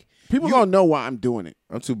like People gonna know why I'm doing it.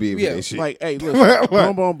 I'm too big Yeah, for this shit. Like, hey, listen,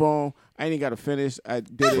 boom, boom, boom. I ain't got to finish. I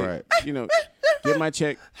did it. Right. You know, get my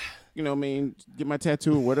check. You know what I mean? Get my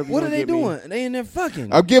tattoo. Whatever. what you are gonna they get me. doing? They in there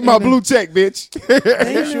fucking. I'm getting my blue check, bitch.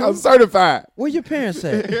 I'm certified. Where your parents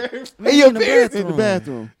at? Hey, your in the parents In the bathroom.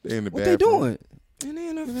 bathroom. They in the What they bathroom. doing? And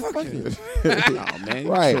then fucking. Oh man,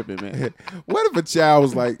 you Right. tripping, man. What if a child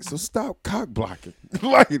was like, so stop cock blocking?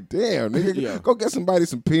 Like, damn, nigga, Yeah. go get somebody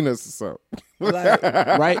some peanuts or something. Like,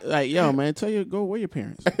 Right? Like, yo, man, tell you go where your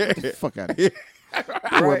parents. Get the fuck out of here.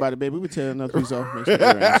 Don't worry about it, baby. We tell another piece off. Make sure your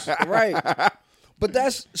ass. right. But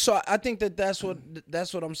I think that's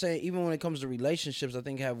what I'm saying. Even when it comes to relationships, I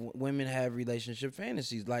think women have relationship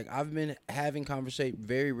fantasies. Like I've been having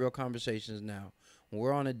very real conversations now. When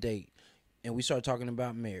we're on a date and we start talking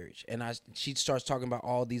about marriage, and she starts talking about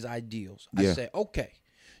all these ideals. Yeah. I say, okay,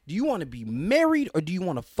 do you want to be married or do you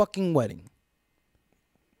want a fucking wedding?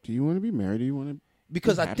 Do you want to be married? Do you want to?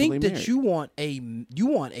 Because I think that married? you want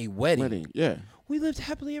a wedding. Yeah. We lived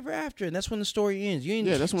happily ever after, and that's when the story ends. You ain't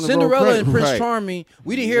That's when the Cinderella road and Prince Right. Charming.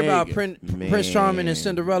 We didn't hear about Nigga. Prince Charming and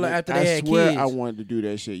Cinderella after they had swear kids. I wanted to do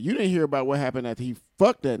that shit. You didn't hear about what happened after he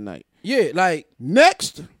fucked that night. Yeah, like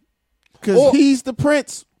Next, because Or- he's the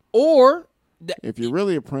prince. or If you're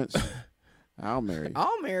really a prince, I'll marry you.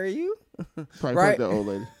 I'll marry you. Probably right. fuck that old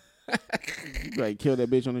lady. Like kill that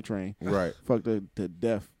bitch on the train. Right. Fuck her to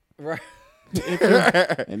death. Right.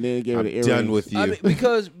 And then give her the earrings. Done with you. I mean,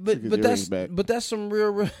 because Took his but that's earrings back. that's some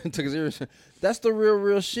real took his earrings. That's the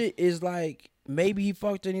real shit. Is like maybe he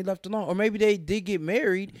fucked her and he left alone, or maybe they did get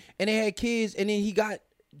married and they had kids, and then he got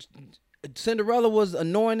Cinderella was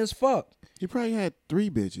annoying as fuck. He probably had 3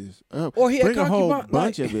 bitches. Or he had bring a whole concubine-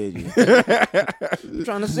 bunch like- of bitches. I'm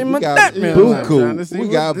trying to see We my got Batman. trying buku. to see We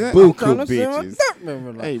what got that- I'm buku trying to see my bitches.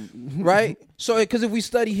 Batman. Hey, Right? So, because if we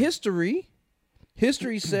study history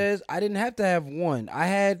says I didn't have to have one. I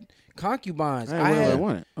had concubines. I I had whatever I had,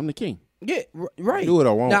 wanted. I'm the king. yeah, right. Do what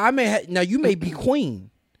I want. Now you may be queen,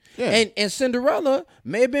 Yeah. and Cinderella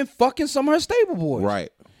may have been fucking some of her stable boys. Right.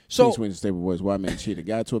 So, So Swing Stable Boys, Why Man Cheated,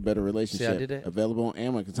 Guide to a Better did Relationship, that. available on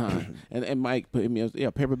Amazon. and Mike put me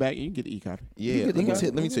paperback. You can get the e-copy. Yeah, could- let me, you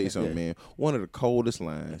could- let me tell you something, man. One of the coldest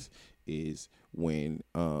lines is when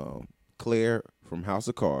Claire from House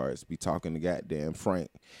of Cards be talking to goddamn Frank,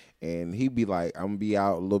 and he be like, "I'm gonna be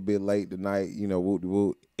out a little bit late tonight," you know, woot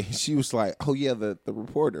woot. And she was like, "Oh yeah, the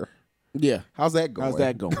reporter. Yeah, How's that going? How's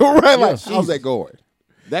that going?" Right, like, Yeah, how's that going?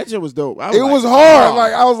 that shit was dope. It was hard.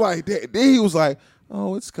 Like I was like, then he was like,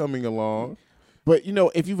 "Oh, it's coming along." But you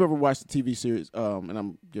know, if you've ever watched the TV series, and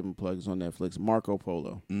I'm giving plugs on Netflix, Marco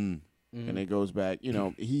Polo, and it goes back. You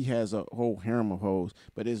know, he has a whole harem of hoes,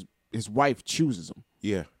 but his wife chooses him.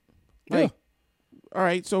 Yeah. Like, all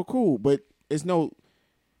right, so cool, but it's no.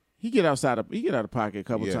 He get out of pocket a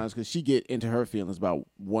couple Yeah. times because she get into her feelings about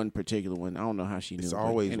one particular one. I don't know how she knew. It's but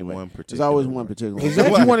always anyway, one It's particular always one. one particular one.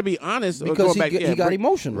 Exactly. If you want to be honest, because going back, he got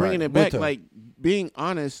emotional. bringing Right. it back, With her. like being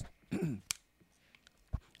honest.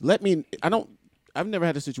 I've never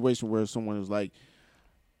had a situation where someone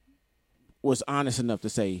was honest enough to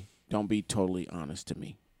say, "Don't be totally honest to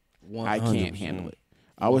me. I can't 100%. handle it."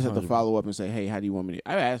 I always have to 100%. follow up and say, "Hey, how do you want me to?"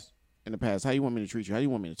 I've asked in the past, "How do you want me to treat you? How do you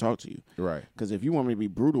want me to talk to you?" Right. Because if you want me to be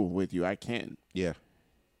brutal with you, I can, Yeah.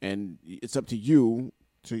 and it's up to you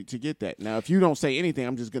to get that. Now, if you don't say anything,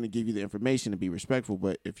 I'm just going to give you the information to be respectful.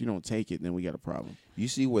 But if you don't take it, then we got a problem. You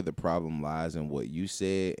see where the problem lies in what you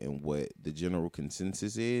said and what the general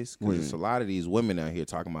consensus is? Because it's a lot of these women out here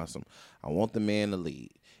talking about I want the man to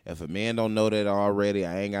lead. If a man don't know that already,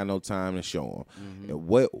 I ain't got no time to show him. And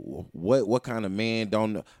what kind of man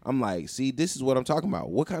don't know? I'm like, see, this is what I'm talking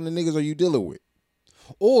about. What kind of niggas are you dealing with?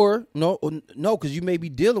 Or no, because you may be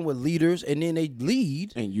dealing with leaders and then they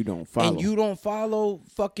lead And you don't follow. and you don't follow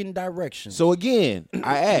fucking directions. So again,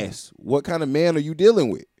 I ask, what kind of man are you dealing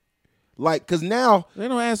with? Like, because now, They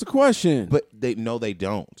don't ask a question. but they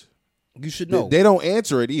don't. you should They, know. they don't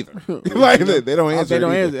answer it either. Like they don't answer. They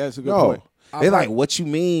don't it either. answer. That's a good no. point. They like, what you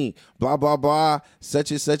mean? Blah blah blah.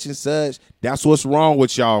 Such and such and such. That's what's wrong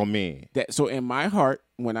with y'all men. So in my heart,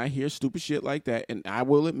 when I hear stupid shit like that, and I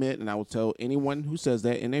will admit, and I will tell anyone who says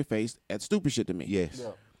that in their face, that's stupid shit to me. Yes.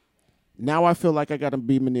 Now I feel like I got to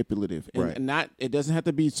be manipulative, and, Right. and not. It doesn't have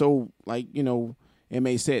to be so like It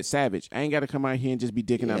may say it savage. I ain't got to come out here and just be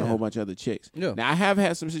dicking out a Yeah. whole bunch of other chicks. Yeah. Now I have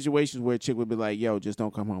had some situations where a chick would be like, "Yo, just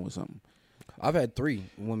don't come home with something. I've had 3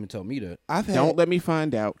 women tell me that. I've had. Don't let me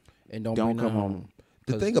find out. And don't Don't bring come none home."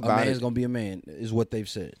 The 'Cause thing a about man's it- gonna be a man is what they've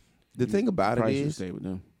said. the thing about it Probably should is stay with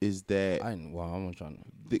them. that I'm trying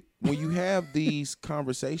to. when you have these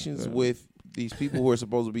conversations with these people who are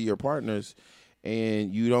supposed to be your partners,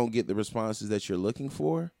 and you don't get the responses that you're looking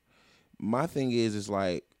for, my thing is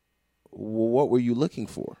like, well, what were you looking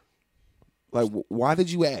for? Like, why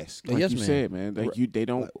did you ask? Like yes, you man. said, man. They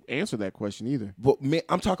don't answer that question either. But men,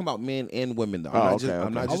 I'm talking about men and women, though. Oh, I'm okay,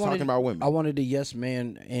 not okay. just talking about women. I wanted a yes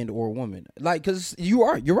man and or woman. Like, because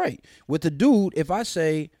you're right. With the dude, if I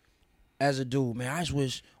say, as a dude, man, I just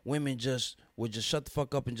wish women would just shut the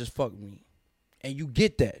fuck up and just fuck me. And you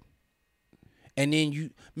get that. And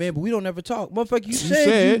then but we don't ever talk. Motherfucker, you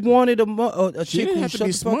said you wanted a chick who shut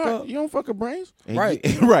the fuck up. You don't fuck her brains. And right.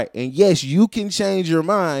 Right. And yes, you can change your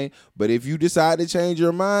mind, but if you decide to change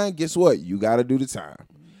your mind, guess what? You got to do the time.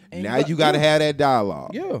 And now you got to have that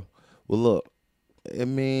dialogue. Yeah. Well, look, I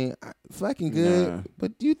mean, fucking good,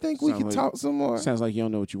 but do you think we can talk some more? Sounds like you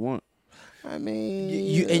don't know what you want. I mean,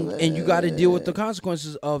 you got to deal with the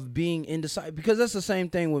consequences of being indecisive, because that's the same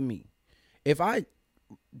thing with me.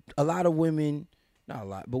 A lot of women, not a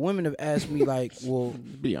lot, but women have asked me like, well,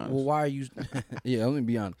 be honest. Well, why are you? Yeah, let me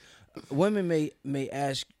be honest. Women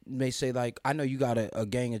may say like, I know you got a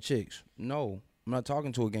gang of chicks. No, I'm not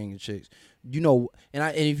talking to a gang of chicks. And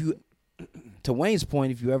if you, to Wayne's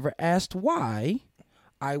point, if you ever asked why,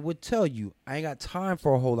 I would tell you I ain't got time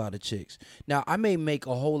for a whole lot of chicks. Now, I may make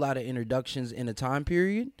a whole lot of introductions in a time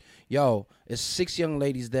period. Yo, it's 6 young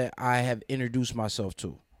ladies that I have introduced myself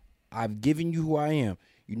to. I've given you who I am.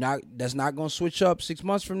 That's not gonna switch up 6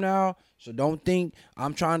 months from now. So don't think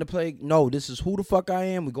I'm trying to play. No, this is who the fuck I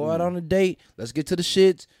am. We go out on a date. Let's get to the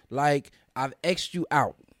shits. Like, I've X'd you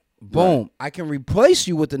out. Boom. Right. I can replace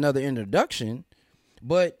you with another introduction,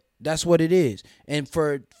 but that's what it is. And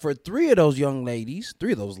for 3 of those young ladies,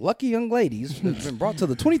 3 of those lucky young ladies have been brought to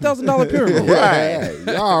the $20,000 pyramid.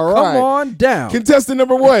 Right. All right. Come on down. Contestant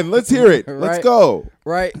number 1. Let's hear it. Right? Let's go.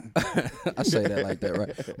 Right. I say that like that,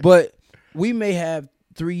 right? But we may have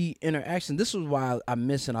 3 interactions. This is why I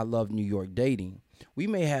miss and I love New York dating. We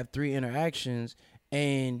may have 3 interactions,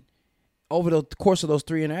 and over the course of those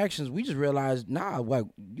 3 interactions, we just realized, like,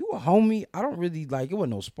 you a homie. I don't really, like, it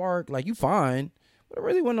wasn't no spark. Like, you fine, but it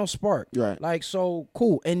really wasn't no spark. Right. Like, so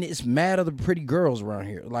cool. And it's mad other pretty girls around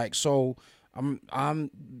here. Like, so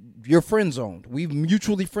you're friend zoned. We've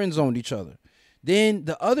mutually friend zoned each other. Then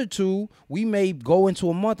the other 2, we may go into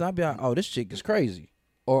a month and I'll be like, oh, this chick is crazy.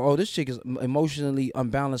 Or, oh, this chick is emotionally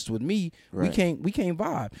unbalanced with me. Right. We can't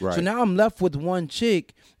vibe. Right. So now I'm left with one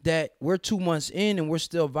chick that we're 2 months in and we're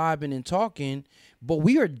still vibing and talking, but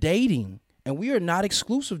we are dating and we are not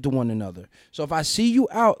exclusive to one another. So if I see you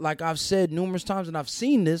out, like I've said numerous times, and I've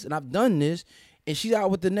seen this and I've done this, and she's out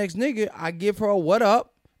with the next nigga, I give her a what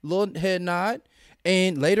up, little head nod.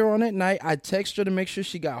 And later on at night, I text her to make sure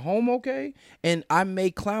she got home okay. And I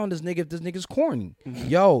may clown this nigga if this nigga's corny. Mm-hmm.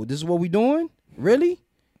 Yo, this is what we doing? Really?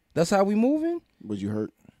 That's how we moving? Was you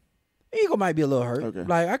hurt? Ego might be a little hurt. Okay.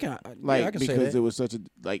 Like I can because say that. It was such a,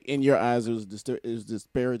 like, in your eyes it was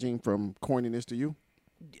disparaging from corniness to you.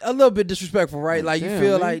 A little bit disrespectful, right? Like, you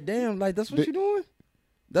feel man. Like, damn, like that's what you doing?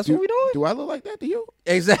 That's what we doing? Do I look like that to you?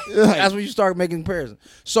 Exactly. That's when you start making comparisons.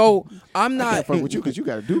 So I'm not. I can't fuck with you because you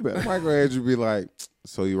got to do better. Michael Andrew be like,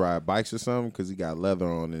 so you ride bikes or something? Because he got leather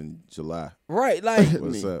on in July. Right. Like,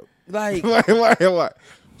 what's up? Like, what?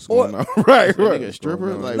 Right. Nigga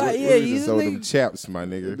stripper, he's so them chaps, my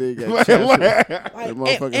nigga. The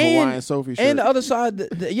motherfucking Hawaiian Sophie shirt. And the other side,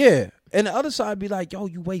 and the other side be like, yo,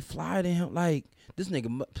 you way flyer than him. Like, this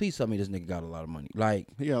nigga, please tell me this nigga got a lot of money. Like,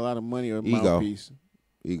 he got a lot of money or mouthpiece.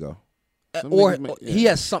 Ego. He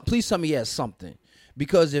has some. Please tell me he has something.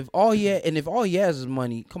 Because if all he has is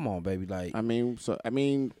money, come on, baby. Like,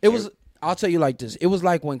 it was. I'll tell you like this. It was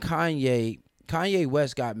like when Kanye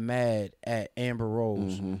West got mad at Amber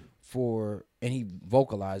Rose and he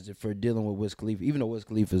vocalized it for dealing with Wiz Khalifa. Even though Wiz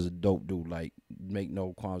Khalifa is a dope dude, like, make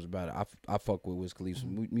no qualms about it. I fuck with Wiz Khalifa's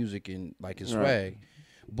music and like his swag,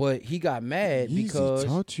 but he got mad because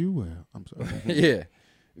taught you well. I'm sorry. Yeah,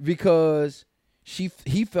 because he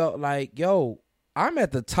felt like, yo, I'm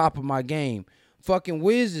at the top of my game. Fucking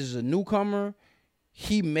Wiz is a newcomer.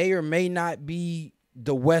 He may or may not be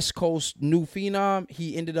the West Coast new phenom.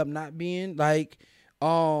 He ended up not being, like,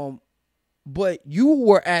 but you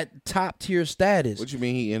were at top tier status. What you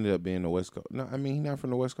mean he ended up being the West Coast? No, I mean he's not from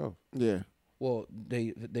the West Coast. Yeah. Well,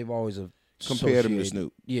 they've always compared him to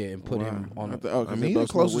Snoop. Yeah, and put him on. I mean, he's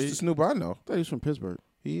the closest to Snoop I know. I thought he was from Pittsburgh.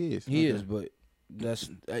 He is. He is, but that's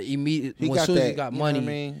immediate. As soon as he got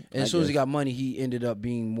money, and as soon as he got money, he ended up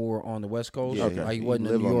being more on the West Coast. Yeah, like, he wasn't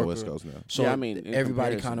a New on Yorker. the West Coast now. So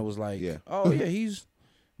everybody kind of was like, oh yeah, he's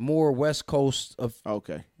more West Coast of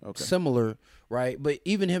similar, right? But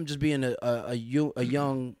even him just being a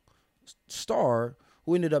young star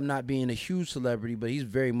who ended up not being a huge celebrity, but he's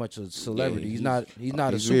very much a celebrity. He's not a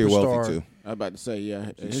superstar. Very wealthy too. I was about to say,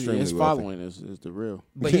 his following is the real.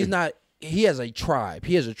 But he's not. He has a tribe.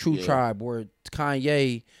 He has a true tribe, where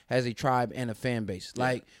Kanye has a tribe and a fan base. Yeah.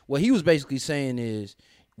 Like, what he was basically saying is,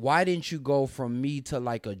 why didn't you go from me to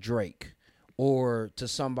like a Drake or to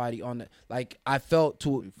somebody on the, like, I felt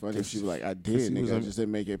to Funny if she was like, I did, nigga. I just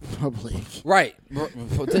didn't make it public. right,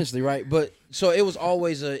 potentially, right. But so it was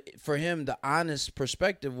always for him, the honest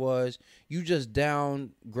perspective was you just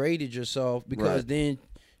downgraded yourself because then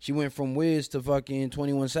she went from Wiz to fucking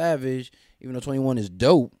 21 Savage, even though 21 is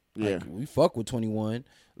dope. Yeah. Like, we fuck with 21.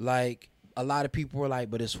 Like, a lot of people were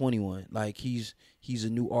like, but it's 21. Like, he's a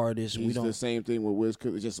new artist. He's the same thing with Wiz,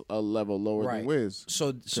 just a level lower than Wiz.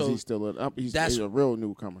 So he's still he's a real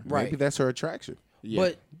newcomer. Right. Maybe that's her attraction.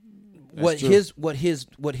 Yeah. But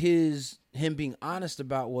him being honest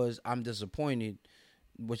about was, I'm disappointed,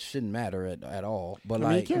 which shouldn't matter at all. But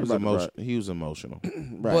I mean, he was emotional.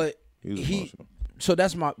 Right. But he was emotional. So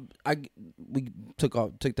that's we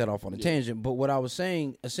took that off on a tangent. But what I was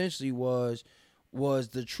saying essentially was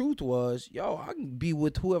the truth was, yo, I can be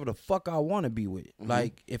with whoever the fuck I want to be with. Mm-hmm.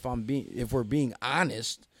 Like, if we're being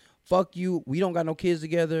honest, fuck you. We don't got no kids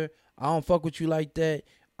together. I don't fuck with you like that.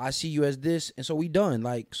 I see you as this, and so we done.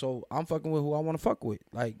 Like, so I'm fucking with who I want to fuck with.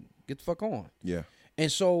 Like, get the fuck on. Yeah.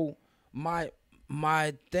 And so my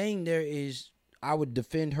thing there is, I would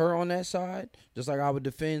defend her on that side, just like I would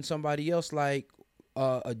defend somebody else, like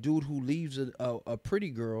a dude who leaves a pretty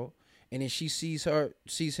girl. And then she sees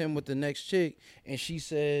him with the next chick, and she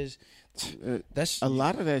says, "That's a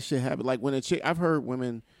lot of that shit happen." Like when a chick, I've heard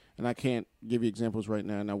women, and I can't give you examples right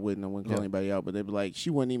now, and I wouldn't call anybody out, but they'd be like, "She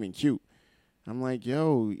wasn't even cute." I'm like,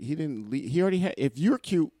 "Yo, he didn't. He already had. If you're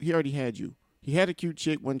cute, he already had you. He had a cute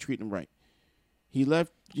chick, wasn't treating him right. He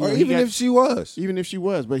left, if she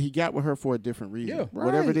was, but he got with her for a different reason. Yeah, right.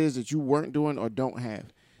 Whatever it is that you weren't doing or don't have."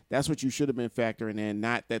 That's what you should have been factoring in,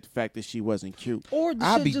 not that the fact that she wasn't cute. Or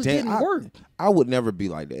the shit just didn't work. I would never be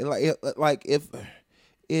like that. Like if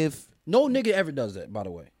no nigga ever does that, by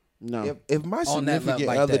the way. No. If my On that significant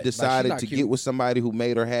like other that. decided Like, to she's not get with somebody who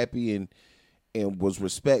made her happy and was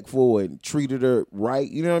respectful and treated her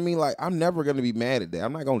right, you know what I mean? Like, I'm never gonna be mad at that.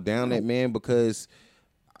 I'm not gonna down that man because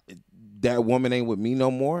that woman ain't with me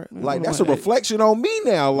no more. Like, that's a reflection on me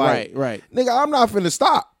now. Like, right. Nigga, I'm not finna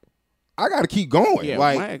stop. I gotta keep going. Yeah,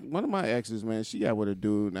 like one of my exes, man, she got with a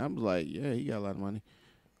dude, and I'm like, yeah, he got a lot of money.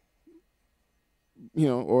 You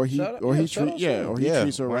know, or he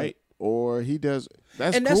treats her right, or he does.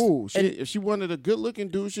 That's cool. If she wanted a good looking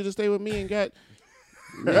dude, should have stayed with me and got.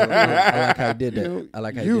 I like how I did that. I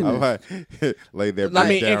like how you did that. Lay that I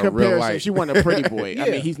mean, down in comparison, real light. if she wanted a pretty boy. Yeah. I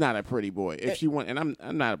mean, he's not a pretty boy. If she want, and I'm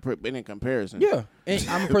not a pretty, but in comparison, Yeah, and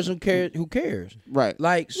I'm a person who cares. Right.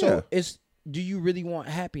 Like, so it's. Do you really want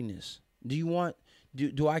happiness? Do you want?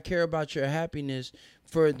 Do I care about your happiness?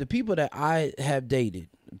 For the people that I have dated,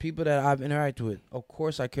 people that I've interacted with, of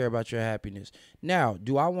course I care about your happiness. Now,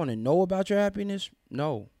 do I want to know about your happiness?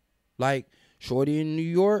 No. Like, shorty in New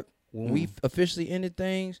York, when we officially ended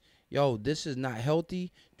things, yo, this is not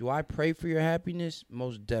healthy. Do I pray for your happiness?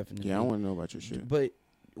 Most definitely. Yeah, I want to know about your shit. But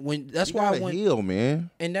that's you why I gotta went heal, man.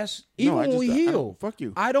 and that's even when we heal. Fuck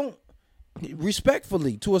you. I don't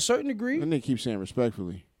respectfully to a certain degree. And they keep saying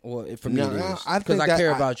respectfully. Well, for me, it is I because think I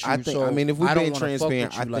care about you. I think, so I mean, if we're I don't being wanna fuck with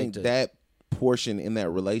transparent, you I like think that portion in that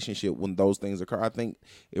relationship, when those things occur, I think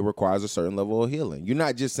it requires a certain level of healing. You're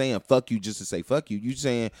not just saying fuck you just to say fuck you. You're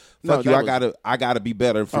saying fuck you. I gotta be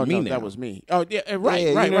better for me now. That was me. Oh yeah, right.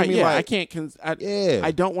 You know what I mean? Yeah, like, I can't.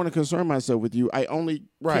 I don't want to concern myself with you. I only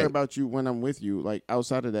care about you when I'm with you. Like,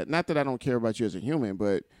 outside of that, not that I don't care about you as a human,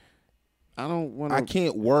 but I don't want to. I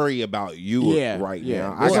can't worry about you right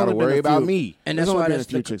now. I There's gotta only been worry a few- about me. And There's that's only why been that's a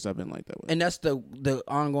few the chicks I've been like that with. and that's the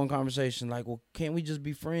ongoing conversation. Like, well, can't we just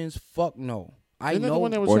be friends? Fuck no. I Isn't that the know.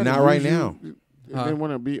 one that was Or trying to not right use now. You, didn't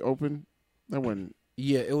want to be open. That wasn't.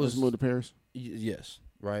 Yeah, it was. Let's move to Paris. Yes,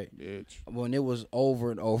 right. Bitch. When it was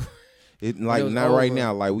over and over. It like It was not right over.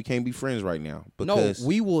 now. Like, we can't be friends right now No, because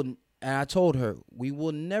we will. And I told her we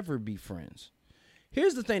will never be friends.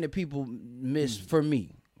 Here's the thing that people miss for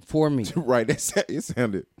me. right. It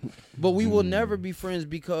sounded. But we will never be friends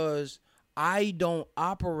because I don't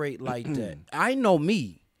operate like that. I know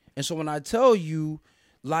me. And so when I tell you,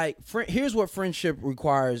 like, here's what friendship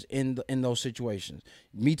requires in those situations.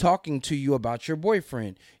 Me talking to you about your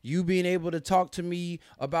boyfriend. You being able to talk to me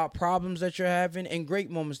about problems that you're having and great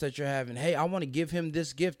moments that you're having. Hey, I want to give him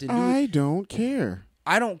this gift. And I don't care.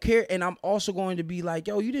 I don't care. And I'm also going to be like,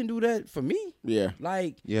 yo, you didn't do that for me. Yeah.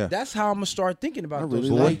 Like, Yeah. that's how I'm going to start thinking about I those really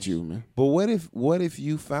things. liked you, man. But what if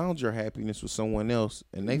you found your happiness with someone else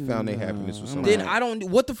and they found their happiness with someone Then else? I don't.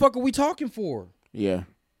 What the fuck are we talking for? Yeah.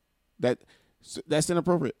 That's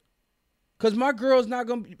inappropriate. Cause my girl's not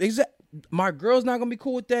gonna be My girl's not gonna be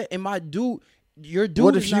cool with that, and your dude.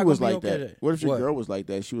 What if is she not was gonna be like okay that? with What if your girl was like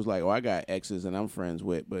that? She was like, "Oh, I got exes and I'm friends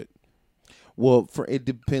with," but Well, it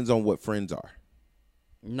depends on what friends are.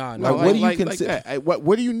 Nah, Like, what do you like consider? that.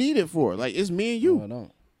 What do you need it for? Like, it's me and you. No, I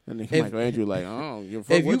don't. And then If- Michael Andrew like, oh, you're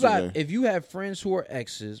If you have friends who are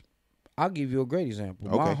exes, I'll give you a great example.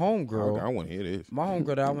 My homegirl, I want to hear this. my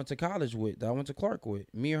homegirl that I went to college with, that I went to Clark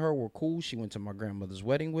with. Me and her were cool. She went to my grandmother's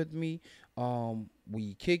wedding with me.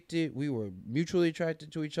 We kicked it. We were mutually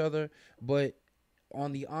attracted to each other, but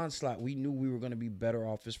on the onslaught, we knew we were going to be better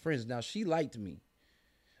off as friends. Now she liked me.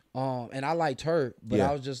 And I liked her, but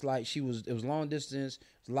I was just like, it was long distance.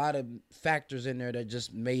 A lot of factors in there that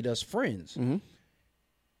just made us friends. Mm-hmm.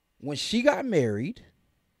 When she got married,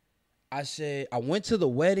 I went to the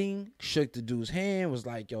wedding, shook the dude's hand, was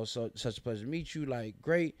like, yo, such a pleasure to meet you. Like,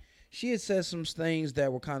 great. She had said some things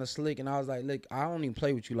that were kind of slick, and I was like, look, I don't even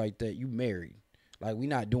play with you like that. You married. Like, we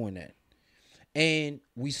not doing that. And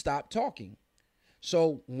we stopped talking.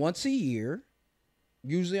 So once a year,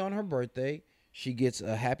 usually on her birthday, she gets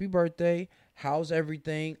a happy birthday. How's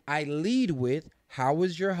everything? I lead with, how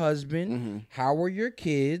was your husband? Mm-hmm. How were your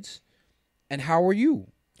kids? And how are you?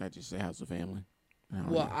 I just say, how's the family?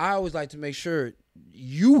 Well, I always like to make sure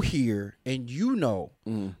you hear and you know.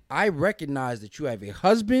 I recognize that you have a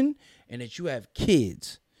husband and that you have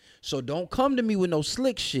kids. So don't come to me with no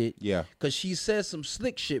slick shit. Yeah. Because she said some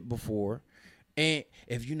slick shit before. And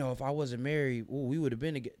if I wasn't married, we would have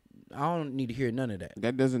been together. I don't need to hear none of that.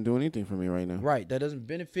 That doesn't do anything for me right now. Right. That doesn't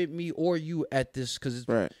benefit me or you at this, because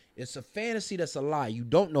it's a fantasy that's a lie. You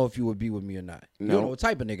don't know if you would be with me or not. You don't know what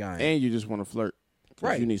type of nigga I am. And you just want to flirt.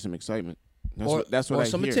 Right. You need some excitement. That's what or I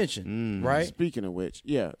some hear. attention, right? Speaking of which,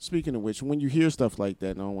 when you hear stuff like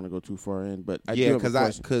that, and I don't want to go too far in, but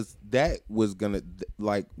because that was gonna,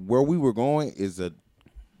 like, where we were going is a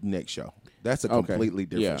next show. That's a completely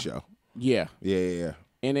different show. Yeah.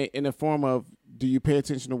 In the form of, do you pay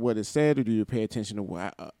attention to what is said, or do you pay attention to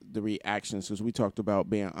what, the reactions? Because we talked about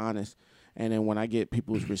being honest, and then when I get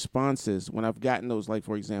people's responses, when I've gotten those, like,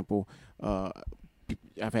 for example,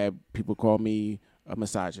 I've had people call me a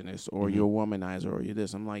misogynist, or you're a womanizer, or you're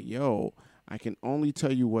this. I'm like, yo, I can only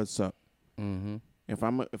tell you what's up. Mm-hmm. If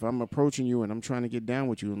I'm approaching you and I'm trying to get down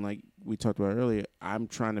with you, and like we talked about earlier, I'm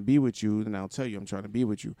trying to be with you, then I'll tell you I'm trying to be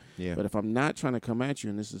with you. Yeah. But if I'm not trying to come at you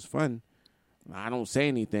and this is fun, I don't say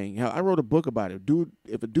anything. Hell, I wrote a book about it.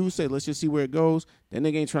 If a dude say, let's just see where it goes, that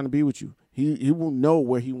nigga ain't trying to be with you. He will know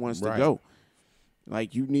where he wants to go.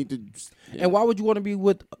 Like, you need to. And why would you want to be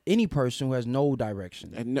with any person who has no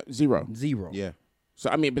direction? And zero. Yeah. So,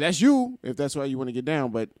 I mean, but that's you, if that's why you want to get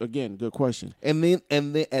down. But, again, good question. And then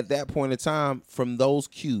at that point in time, from those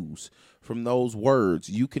cues, from those words,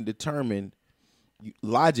 you can determine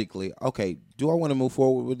logically, okay, do I want to move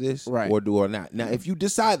forward with this, or do I not? Now, if you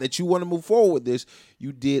decide that you want to move forward with this,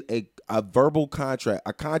 you did a verbal contract,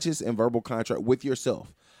 a conscious and verbal contract with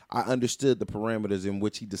yourself. I understood the parameters in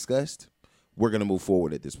which he discussed. We're going to move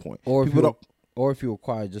forward at this point. Or if you were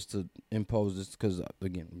quiet just to impose this, because,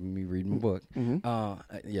 again, me reading my book.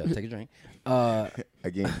 Take a drink.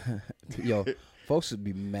 Again. Yo, folks would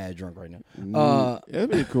be mad drunk right now.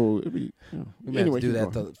 It'd be cool. It'd be, we may have to do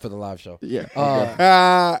that for the live show. Yeah.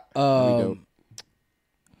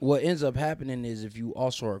 What ends up happening is, if you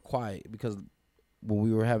also are quiet, because when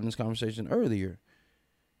we were having this conversation earlier,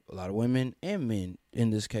 a lot of women and men,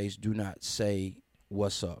 in this case, do not say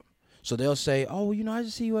what's up. So they'll say, oh, I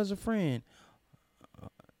just see you as a friend.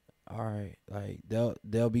 All right, like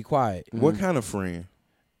they'll be quiet. What kind of friend?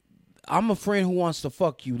 I'm a friend who wants to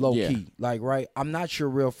fuck you low key. Like, right? I'm not your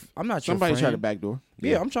real. I'm not your friend. Somebody tried to backdoor.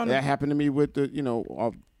 Yeah, I'm trying to. That happened to me with the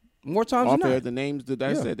more times off than air, not. the names that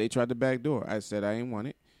I said, they tried to backdoor. I said I ain't want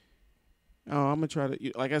it. Oh, I'm gonna try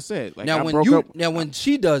to. Like I said, like now when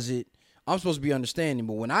she does it, I'm supposed to be understanding.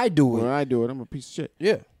 But when I do it, I'm a piece of shit.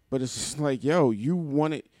 Yeah. But it's just like, yo, you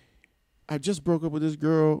want it. I just broke up with this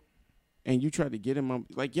girl, and you tried to get him on.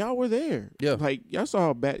 Like, y'all were there. Yeah. Like, y'all saw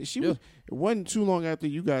how bad she was. It wasn't too long after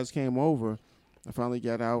you guys came over. I finally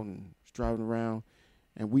got out and was driving around,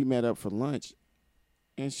 and we met up for lunch.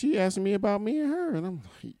 And she asked me about me and her, and I'm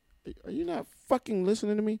like, are you not fucking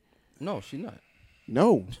listening to me? No, she's not.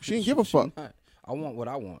 No, she didn't give a fuck. Not. I want what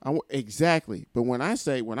I want. Exactly. But when I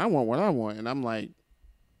say, when I want what I want, and I'm like,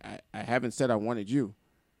 I haven't said I wanted you,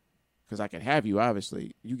 because I could have you,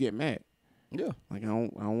 obviously, you get mad. Yeah. Like, I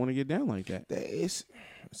don't want to get down like that. I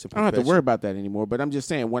don't have to worry about that anymore. But I'm just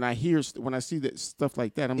saying, when I see that stuff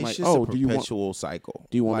like that, I'm like, oh, do you want perpetual cycle?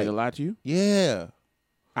 Do you want me to lie to you? Yeah.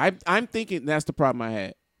 I'm thinking that's the problem I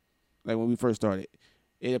had. Like, when we first started,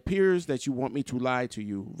 it appears that you want me to lie to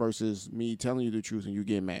you versus me telling you the truth and you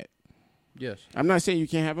get mad. Yes. I'm not saying you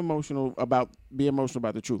can't be emotional about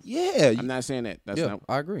the truth. Yeah. I'm not saying that.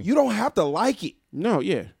 I agree. You don't have to like it. No.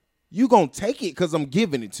 Yeah. You gonna take it because I'm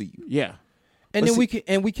giving it to you. Yeah. And then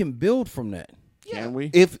we can build from that. Can we?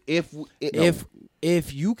 If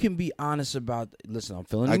you can be honest about, listen, I'm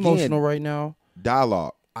feeling Again, emotional right now.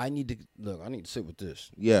 Dialogue. I need to look. I need to sit with this.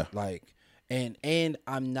 Yeah. Like, and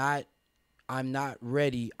I'm not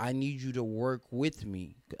ready. I need you to work with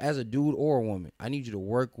me as a dude or a woman. I need you to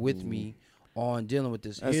work with me on dealing with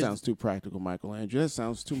this. That sounds too practical, Michael Andrew. That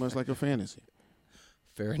sounds too much like a fantasy.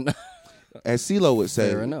 Fair enough. As CeeLo would say,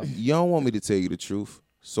 Fair enough. you don't want me to tell you the truth,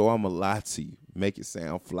 so I'm going to lie to you. Make it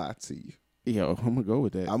sound fly to you. Yo, I'm gonna go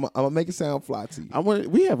with that. I'm going to make it sound fly to you.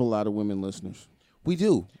 We have a lot of women listeners. We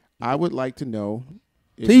do. I would like to know.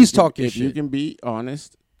 Please talk your if shit. you can be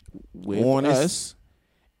honest with Honest. us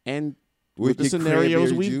and with the your scenarios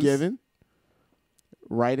cranberry we've juice. given.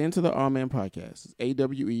 Right into the Amen Podcast.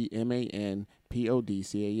 It's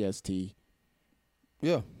AWEMANPODCAST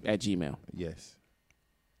Yeah. at Gmail. Yes.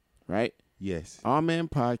 Right? Yes. Amen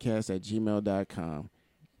Podcast at gmail.com.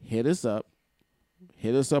 Hit us up.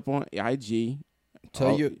 Hit us up on IG.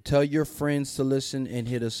 Tell your friends to listen and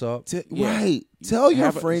hit us up. Yeah. Right. Tell your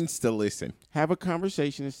Have a- friends to listen. Have a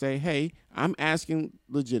conversation and say, hey, I'm asking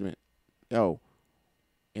legitimate. Oh,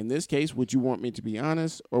 in this case, would you want me to be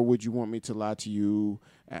honest or would you want me to lie to you?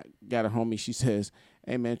 Got a homie, she says,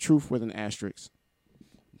 hey, man, truth with an asterisk.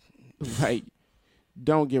 Like,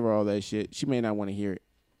 don't give her all that shit. She may not want to hear it.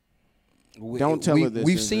 Don't tell her this.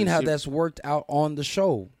 We've and seen then how she- that's worked out on the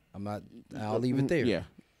show. I'll leave it there. Yeah.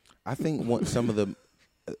 I think some of the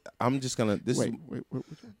I'm just going to Wait.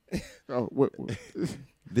 Oh,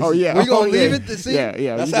 this oh, is- yeah. We gonna Oh, leave yeah. it to see?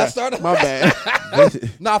 Yeah. That's you how I got- started. My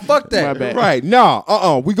bad. Nah, fuck that. My bad. Right.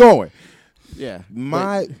 No. We going. Yeah.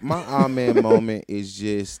 My amen moment is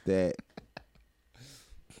just that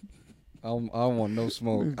I want no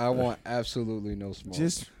smoke. I want absolutely no smoke.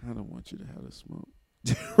 I don't want you to have the smoke.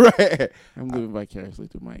 right. I'm living vicariously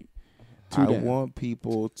through Mike. I want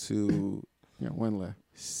people to Yeah, one left.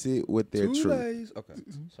 sit with their 2 truth. days. Okay.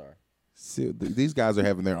 Sorry. These guys are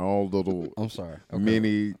having their own little I'm sorry. Okay.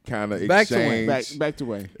 mini kind of Back to Wayne. exchange. Back to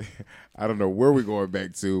Wayne. I don't know where we're going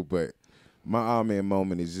back to, but my amen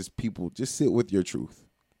moment is just people just sit with your truth.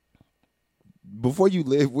 Before you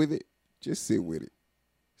live with it, just sit with it.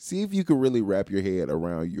 See if you can really wrap your head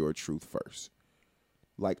around your truth first.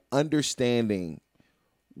 Like understanding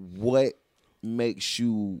what makes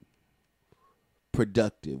you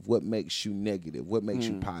productive, what makes you negative, what makes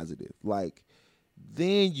you positive. Like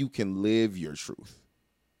then you can live your truth.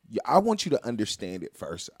 I want you to understand it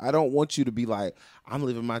first. I don't want you to be like, I'm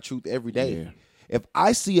living my truth every day. Yeah. If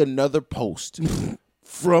I see another post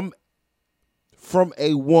from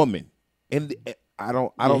a woman, and I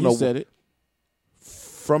don't know, He said it.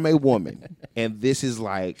 from a woman, and this is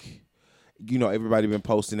like, everybody been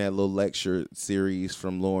posting that little lecture series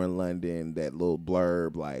from Lauren London, that little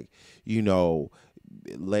blurb, like,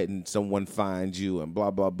 letting someone find you and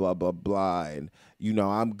blah blah blah blah blah, and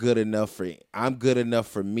I'm good enough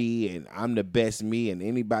for me, and I'm the best me, and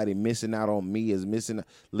anybody missing out on me is missing.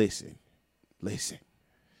 Listen,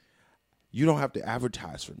 you don't have to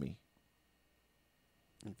advertise for me.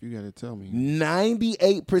 If you got to tell me.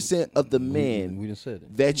 98% of the men We just said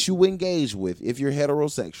it. that you engage with, if you're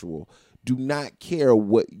heterosexual, do not care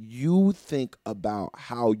what you think about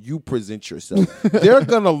how you present yourself. They're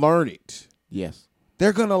going to learn it. Yes.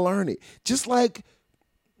 They're going to learn it. Just like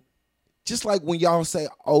when y'all say,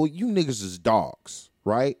 oh, you niggas is dogs,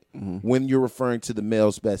 right? Mm-hmm. When you're referring to the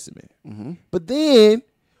male specimen. Mm-hmm. But then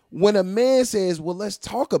when a man says, well, let's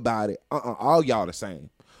talk about it, all y'all the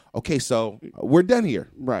same. Okay, so we're done here.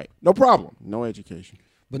 Right. No problem. No education.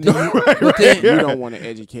 But then, You don't want to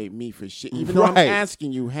educate me for shit. Even though I'm Right.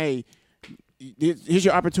 asking you, hey, here's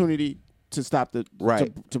your opportunity to stop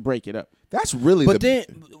Right. to break it up. That's really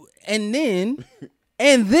and then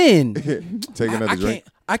take another drink.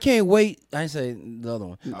 I can't wait. I didn't say the other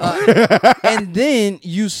one. And then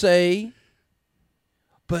you say,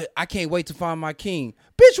 but I can't wait to find my king.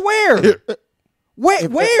 Bitch, where? Where?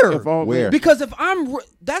 Where? Because if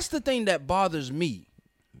that's the thing that bothers me.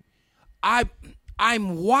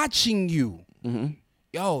 I'm watching you. Mm-hmm.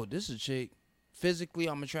 Yo, this is a chick. Physically,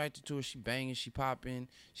 I'm attracted to her. She banging, she popping.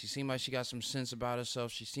 She seemed like she got some sense about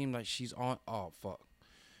herself. She seemed like she's on. Oh, fuck.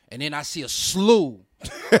 And then I see a slew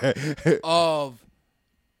of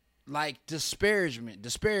like disparagement.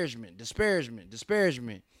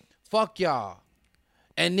 Fuck y'all.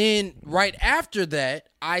 And then right after that,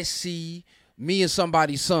 I see me and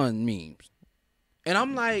somebody's son memes. And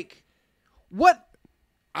I'm like, what?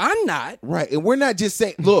 I'm not. Right, and we're not just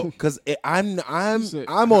saying, look, because I'm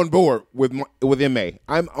on board with MA.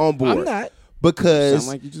 I'm on board. I'm not. because sound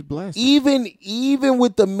like you just blasted. even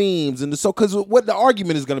with the memes and because what the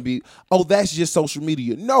argument is going to be, oh, that's just social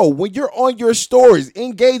media. No, when you're on your stories,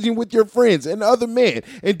 engaging with your friends and other men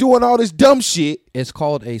and doing all this dumb shit, It's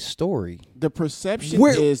called a story. The perception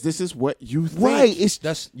is this is what you think.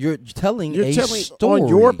 Right? You're telling You're a telling story on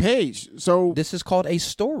your page. So This is called a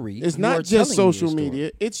story. it's You not are just telling me a social story.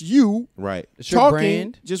 media. It's you Right. It's your talking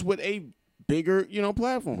brand. just with a bigger,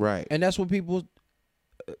 platform. Right. And that's what people.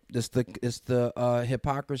 It's the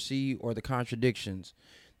hypocrisy or the contradictions.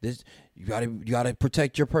 This you gotta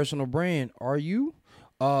protect your personal brand. Are you?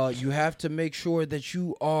 You have to make sure that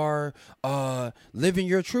you are living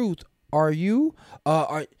your truth. Are you?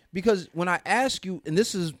 Because when I ask you, and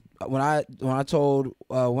this is when I told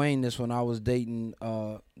Wayne this when I was dating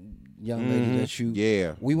young lady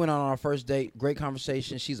that we went on our first date. Great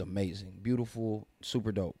conversation. She's amazing, beautiful,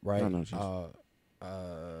 super dope. Right? I know she's.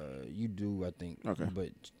 You do, I think. Okay. But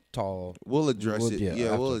tall. We'll address it.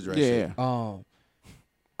 Yeah, we'll address it. I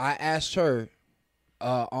asked her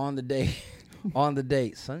on the date. On the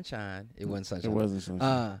date, sunshine. It wasn't sunshine. It wasn't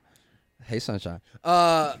sunshine. Hey, sunshine.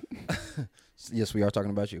 Yes, we are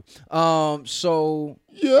talking about you. So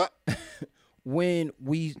Yeah. when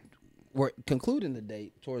we were concluding the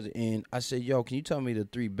date towards the end, I said, "Yo, can you tell me the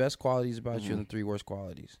 3 best qualities about you and the 3 worst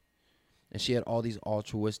qualities?" And she had all these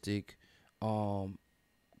altruistic,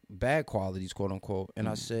 bad qualities, quote unquote. And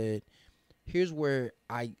I said, "Here's where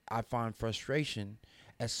I find frustration.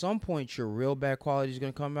 At some point, your real bad quality is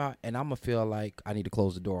going to come out, and I'm going to feel like I need to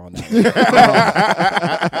close the door on that."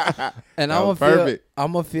 And I'm going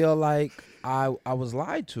to feel like I was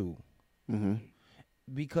lied to. Mm-hmm.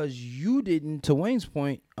 Because you didn't, to Wayne's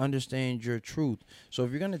point, understand your truth. So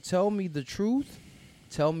if you're going to tell me the truth,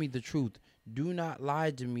 tell me the truth. Do not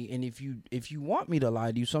lie to me. And if you want me to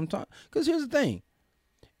lie to you sometime, because here's the thing.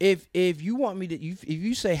 If you want me to, if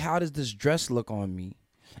you say, "How does this dress look on me?"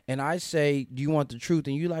 And I say, "Do you want the truth?"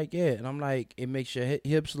 And you like, "Yeah." And I'm like, "It makes your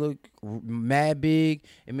hips look mad big.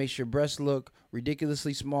 It makes your breasts look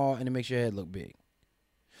ridiculously small. And it makes your head look big."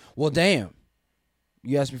 Well, damn.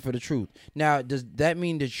 You asked me for the truth. Now, does that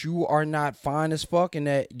mean that you are not fine as fuck and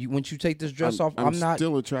that once you take this dress off, I'm not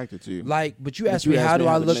still attracted to you? Like, but you asked me, how do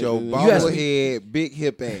I look? Show You bobblehead, big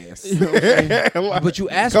hip ass. But you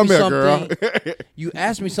asked me something. You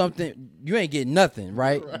asked me something. You ain't getting nothing,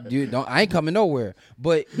 right? I ain't coming nowhere.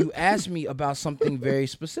 But you asked me about something very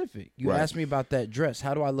specific. You asked me about that dress.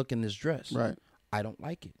 How do I look in this dress? Right. I don't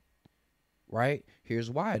like it. Right? Here's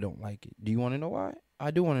why I don't like it. Do you want to know why? I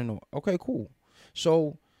do want to know. Okay, cool.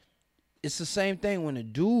 So it's the same thing when a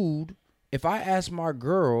dude, if I ask my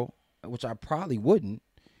girl, which I probably wouldn't,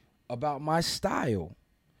 about my style,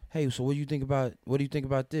 "Hey, so what do you think about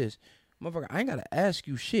this?" Motherfucker, I ain't gotta ask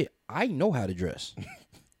you shit. I know how to dress.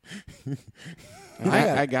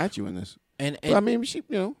 I got you in this. And I mean, she,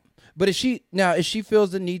 But if she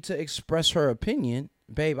feels the need to express her opinion,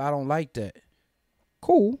 "Babe, I don't like that."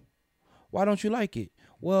 Cool. Why don't you like it?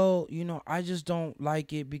 "Well, I just don't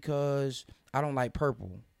like it because I don't like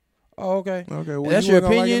purple." Oh, okay. Okay, well, that's you your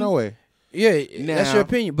gonna opinion. Like it no way. Yeah, that's your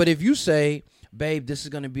opinion. But if you say, "Babe, this is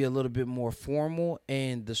going to be a little bit more formal,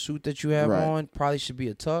 and the suit that you have on probably should be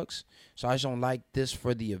a tux, so I just don't like this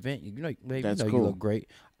for the event." Babe, that's cool. You look great.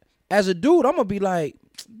 As a dude, I'm gonna be like,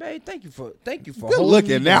 "Babe, thank you for good holding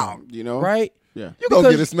looking me out, down," right? Yeah, you gonna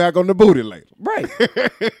get a smack on the booty later, right?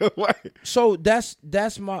 So that's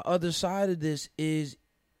my other side of this is,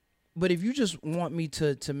 but if you just want me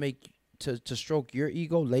to stroke your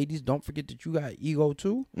ego, ladies, don't forget that you got ego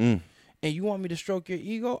too. And you want me to stroke your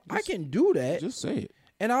ego, I can do that. Just say it.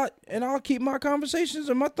 And I'll keep my conversations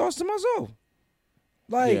and my thoughts to myself.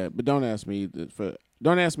 Like, yeah, but don't ask me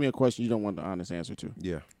a question you don't want the honest answer to.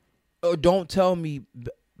 Yeah. Don't tell me,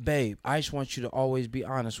 "Babe, I just want you to always be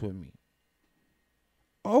honest with me."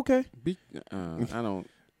 Okay. I don't.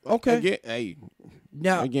 Okay.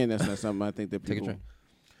 Now again, that's not something I think that people. Take a drink.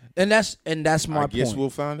 And that's my point. I guess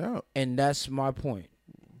we'll find out. And that's my point.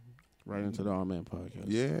 Right into the All Man podcast.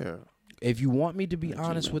 Yeah. If you want me to be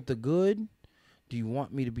honest with the good, do you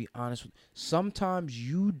want me to be honest with? Sometimes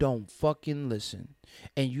you don't fucking listen,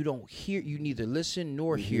 and you don't hear. You neither listen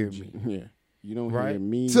nor hear me. Yeah. You don't hear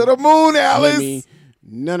me. To the moon, Alice. Me,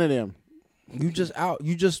 none of them. You're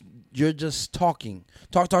just talking.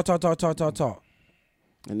 Talk.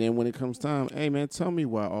 And then when it comes time, "Hey man, tell me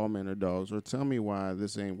why all men are dogs," or "Tell me why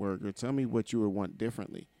this ain't work," or "Tell me what you would want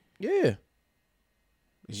differently." Yeah.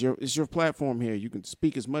 It's your platform here. You can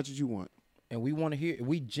speak as much as you want. And we want to hear.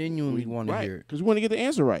 We genuinely want to hear it because we want to get the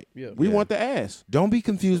answer right. Yeah. We want the ass. Don't be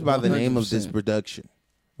confused by the name of this production.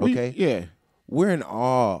 Okay. We're in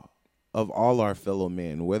awe of all our fellow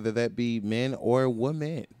men, whether that be men or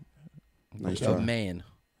women. Nice A try. man.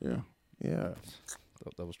 Yeah. Yeah.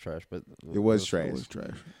 That was trash, but It was trash. It was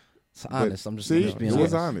trash. It's honest. I'm just See, being It honest.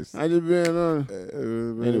 was honest. I just being honest.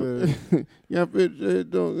 Anyway. Yeah,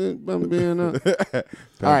 I'm being honest. All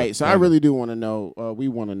right, so I really do want to know. We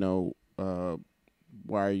want to know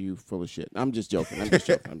why are you full of shit? I'm just joking. I'm just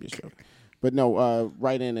joking. But no,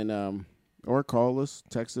 write in and or call us,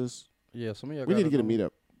 text us. Yeah, some of y'all. We need to get a meetup.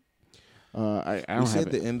 meetup. I don't We have said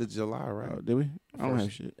it. the end of July, right? Did we? I don't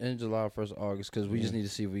have shit. In July, 1st of August, because we just need to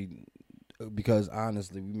see if we. Because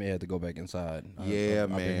honestly, we may have to go back inside. Yeah, I've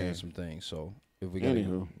been man. hearing some things, so if we got.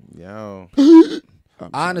 Anywho, Yo.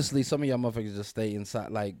 Honestly, some of y'all motherfuckers just stay inside.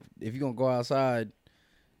 Like, if you're gonna go outside,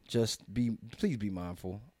 please be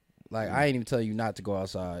mindful. Like, I ain't even tell you not to go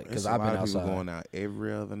outside because I've been outside. People going out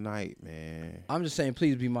every other night, man. I'm just saying,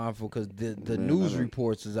 please be mindful because the Man, news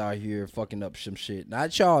reports is out here fucking up some shit.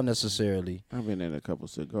 Not y'all necessarily. I've been in a couple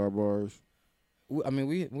cigar bars. I mean,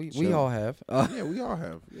 we Sure. all have. Yeah, we all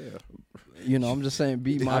have. Yeah. You know, I'm just saying,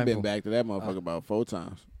 be mindful. I've been back to that motherfucker about 4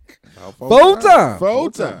 times. Full time.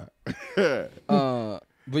 Full time.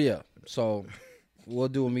 But yeah, so we'll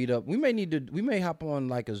do a meetup. We may hop on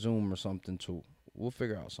like a Zoom or something too. We'll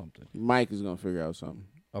figure out something. Mike is gonna figure out something.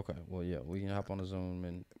 Okay. Well, yeah, we can hop on a Zoom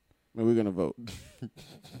and We're gonna vote.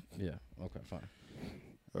 yeah. Okay, fine.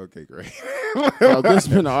 Okay, great. Well, this has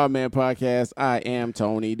been the Odd Man Podcast. I am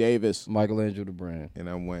Tony Davis. Michelangelo the brand. And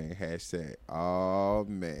I'm Wayne. # Oh,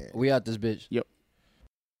 man. We out this bitch. Yep.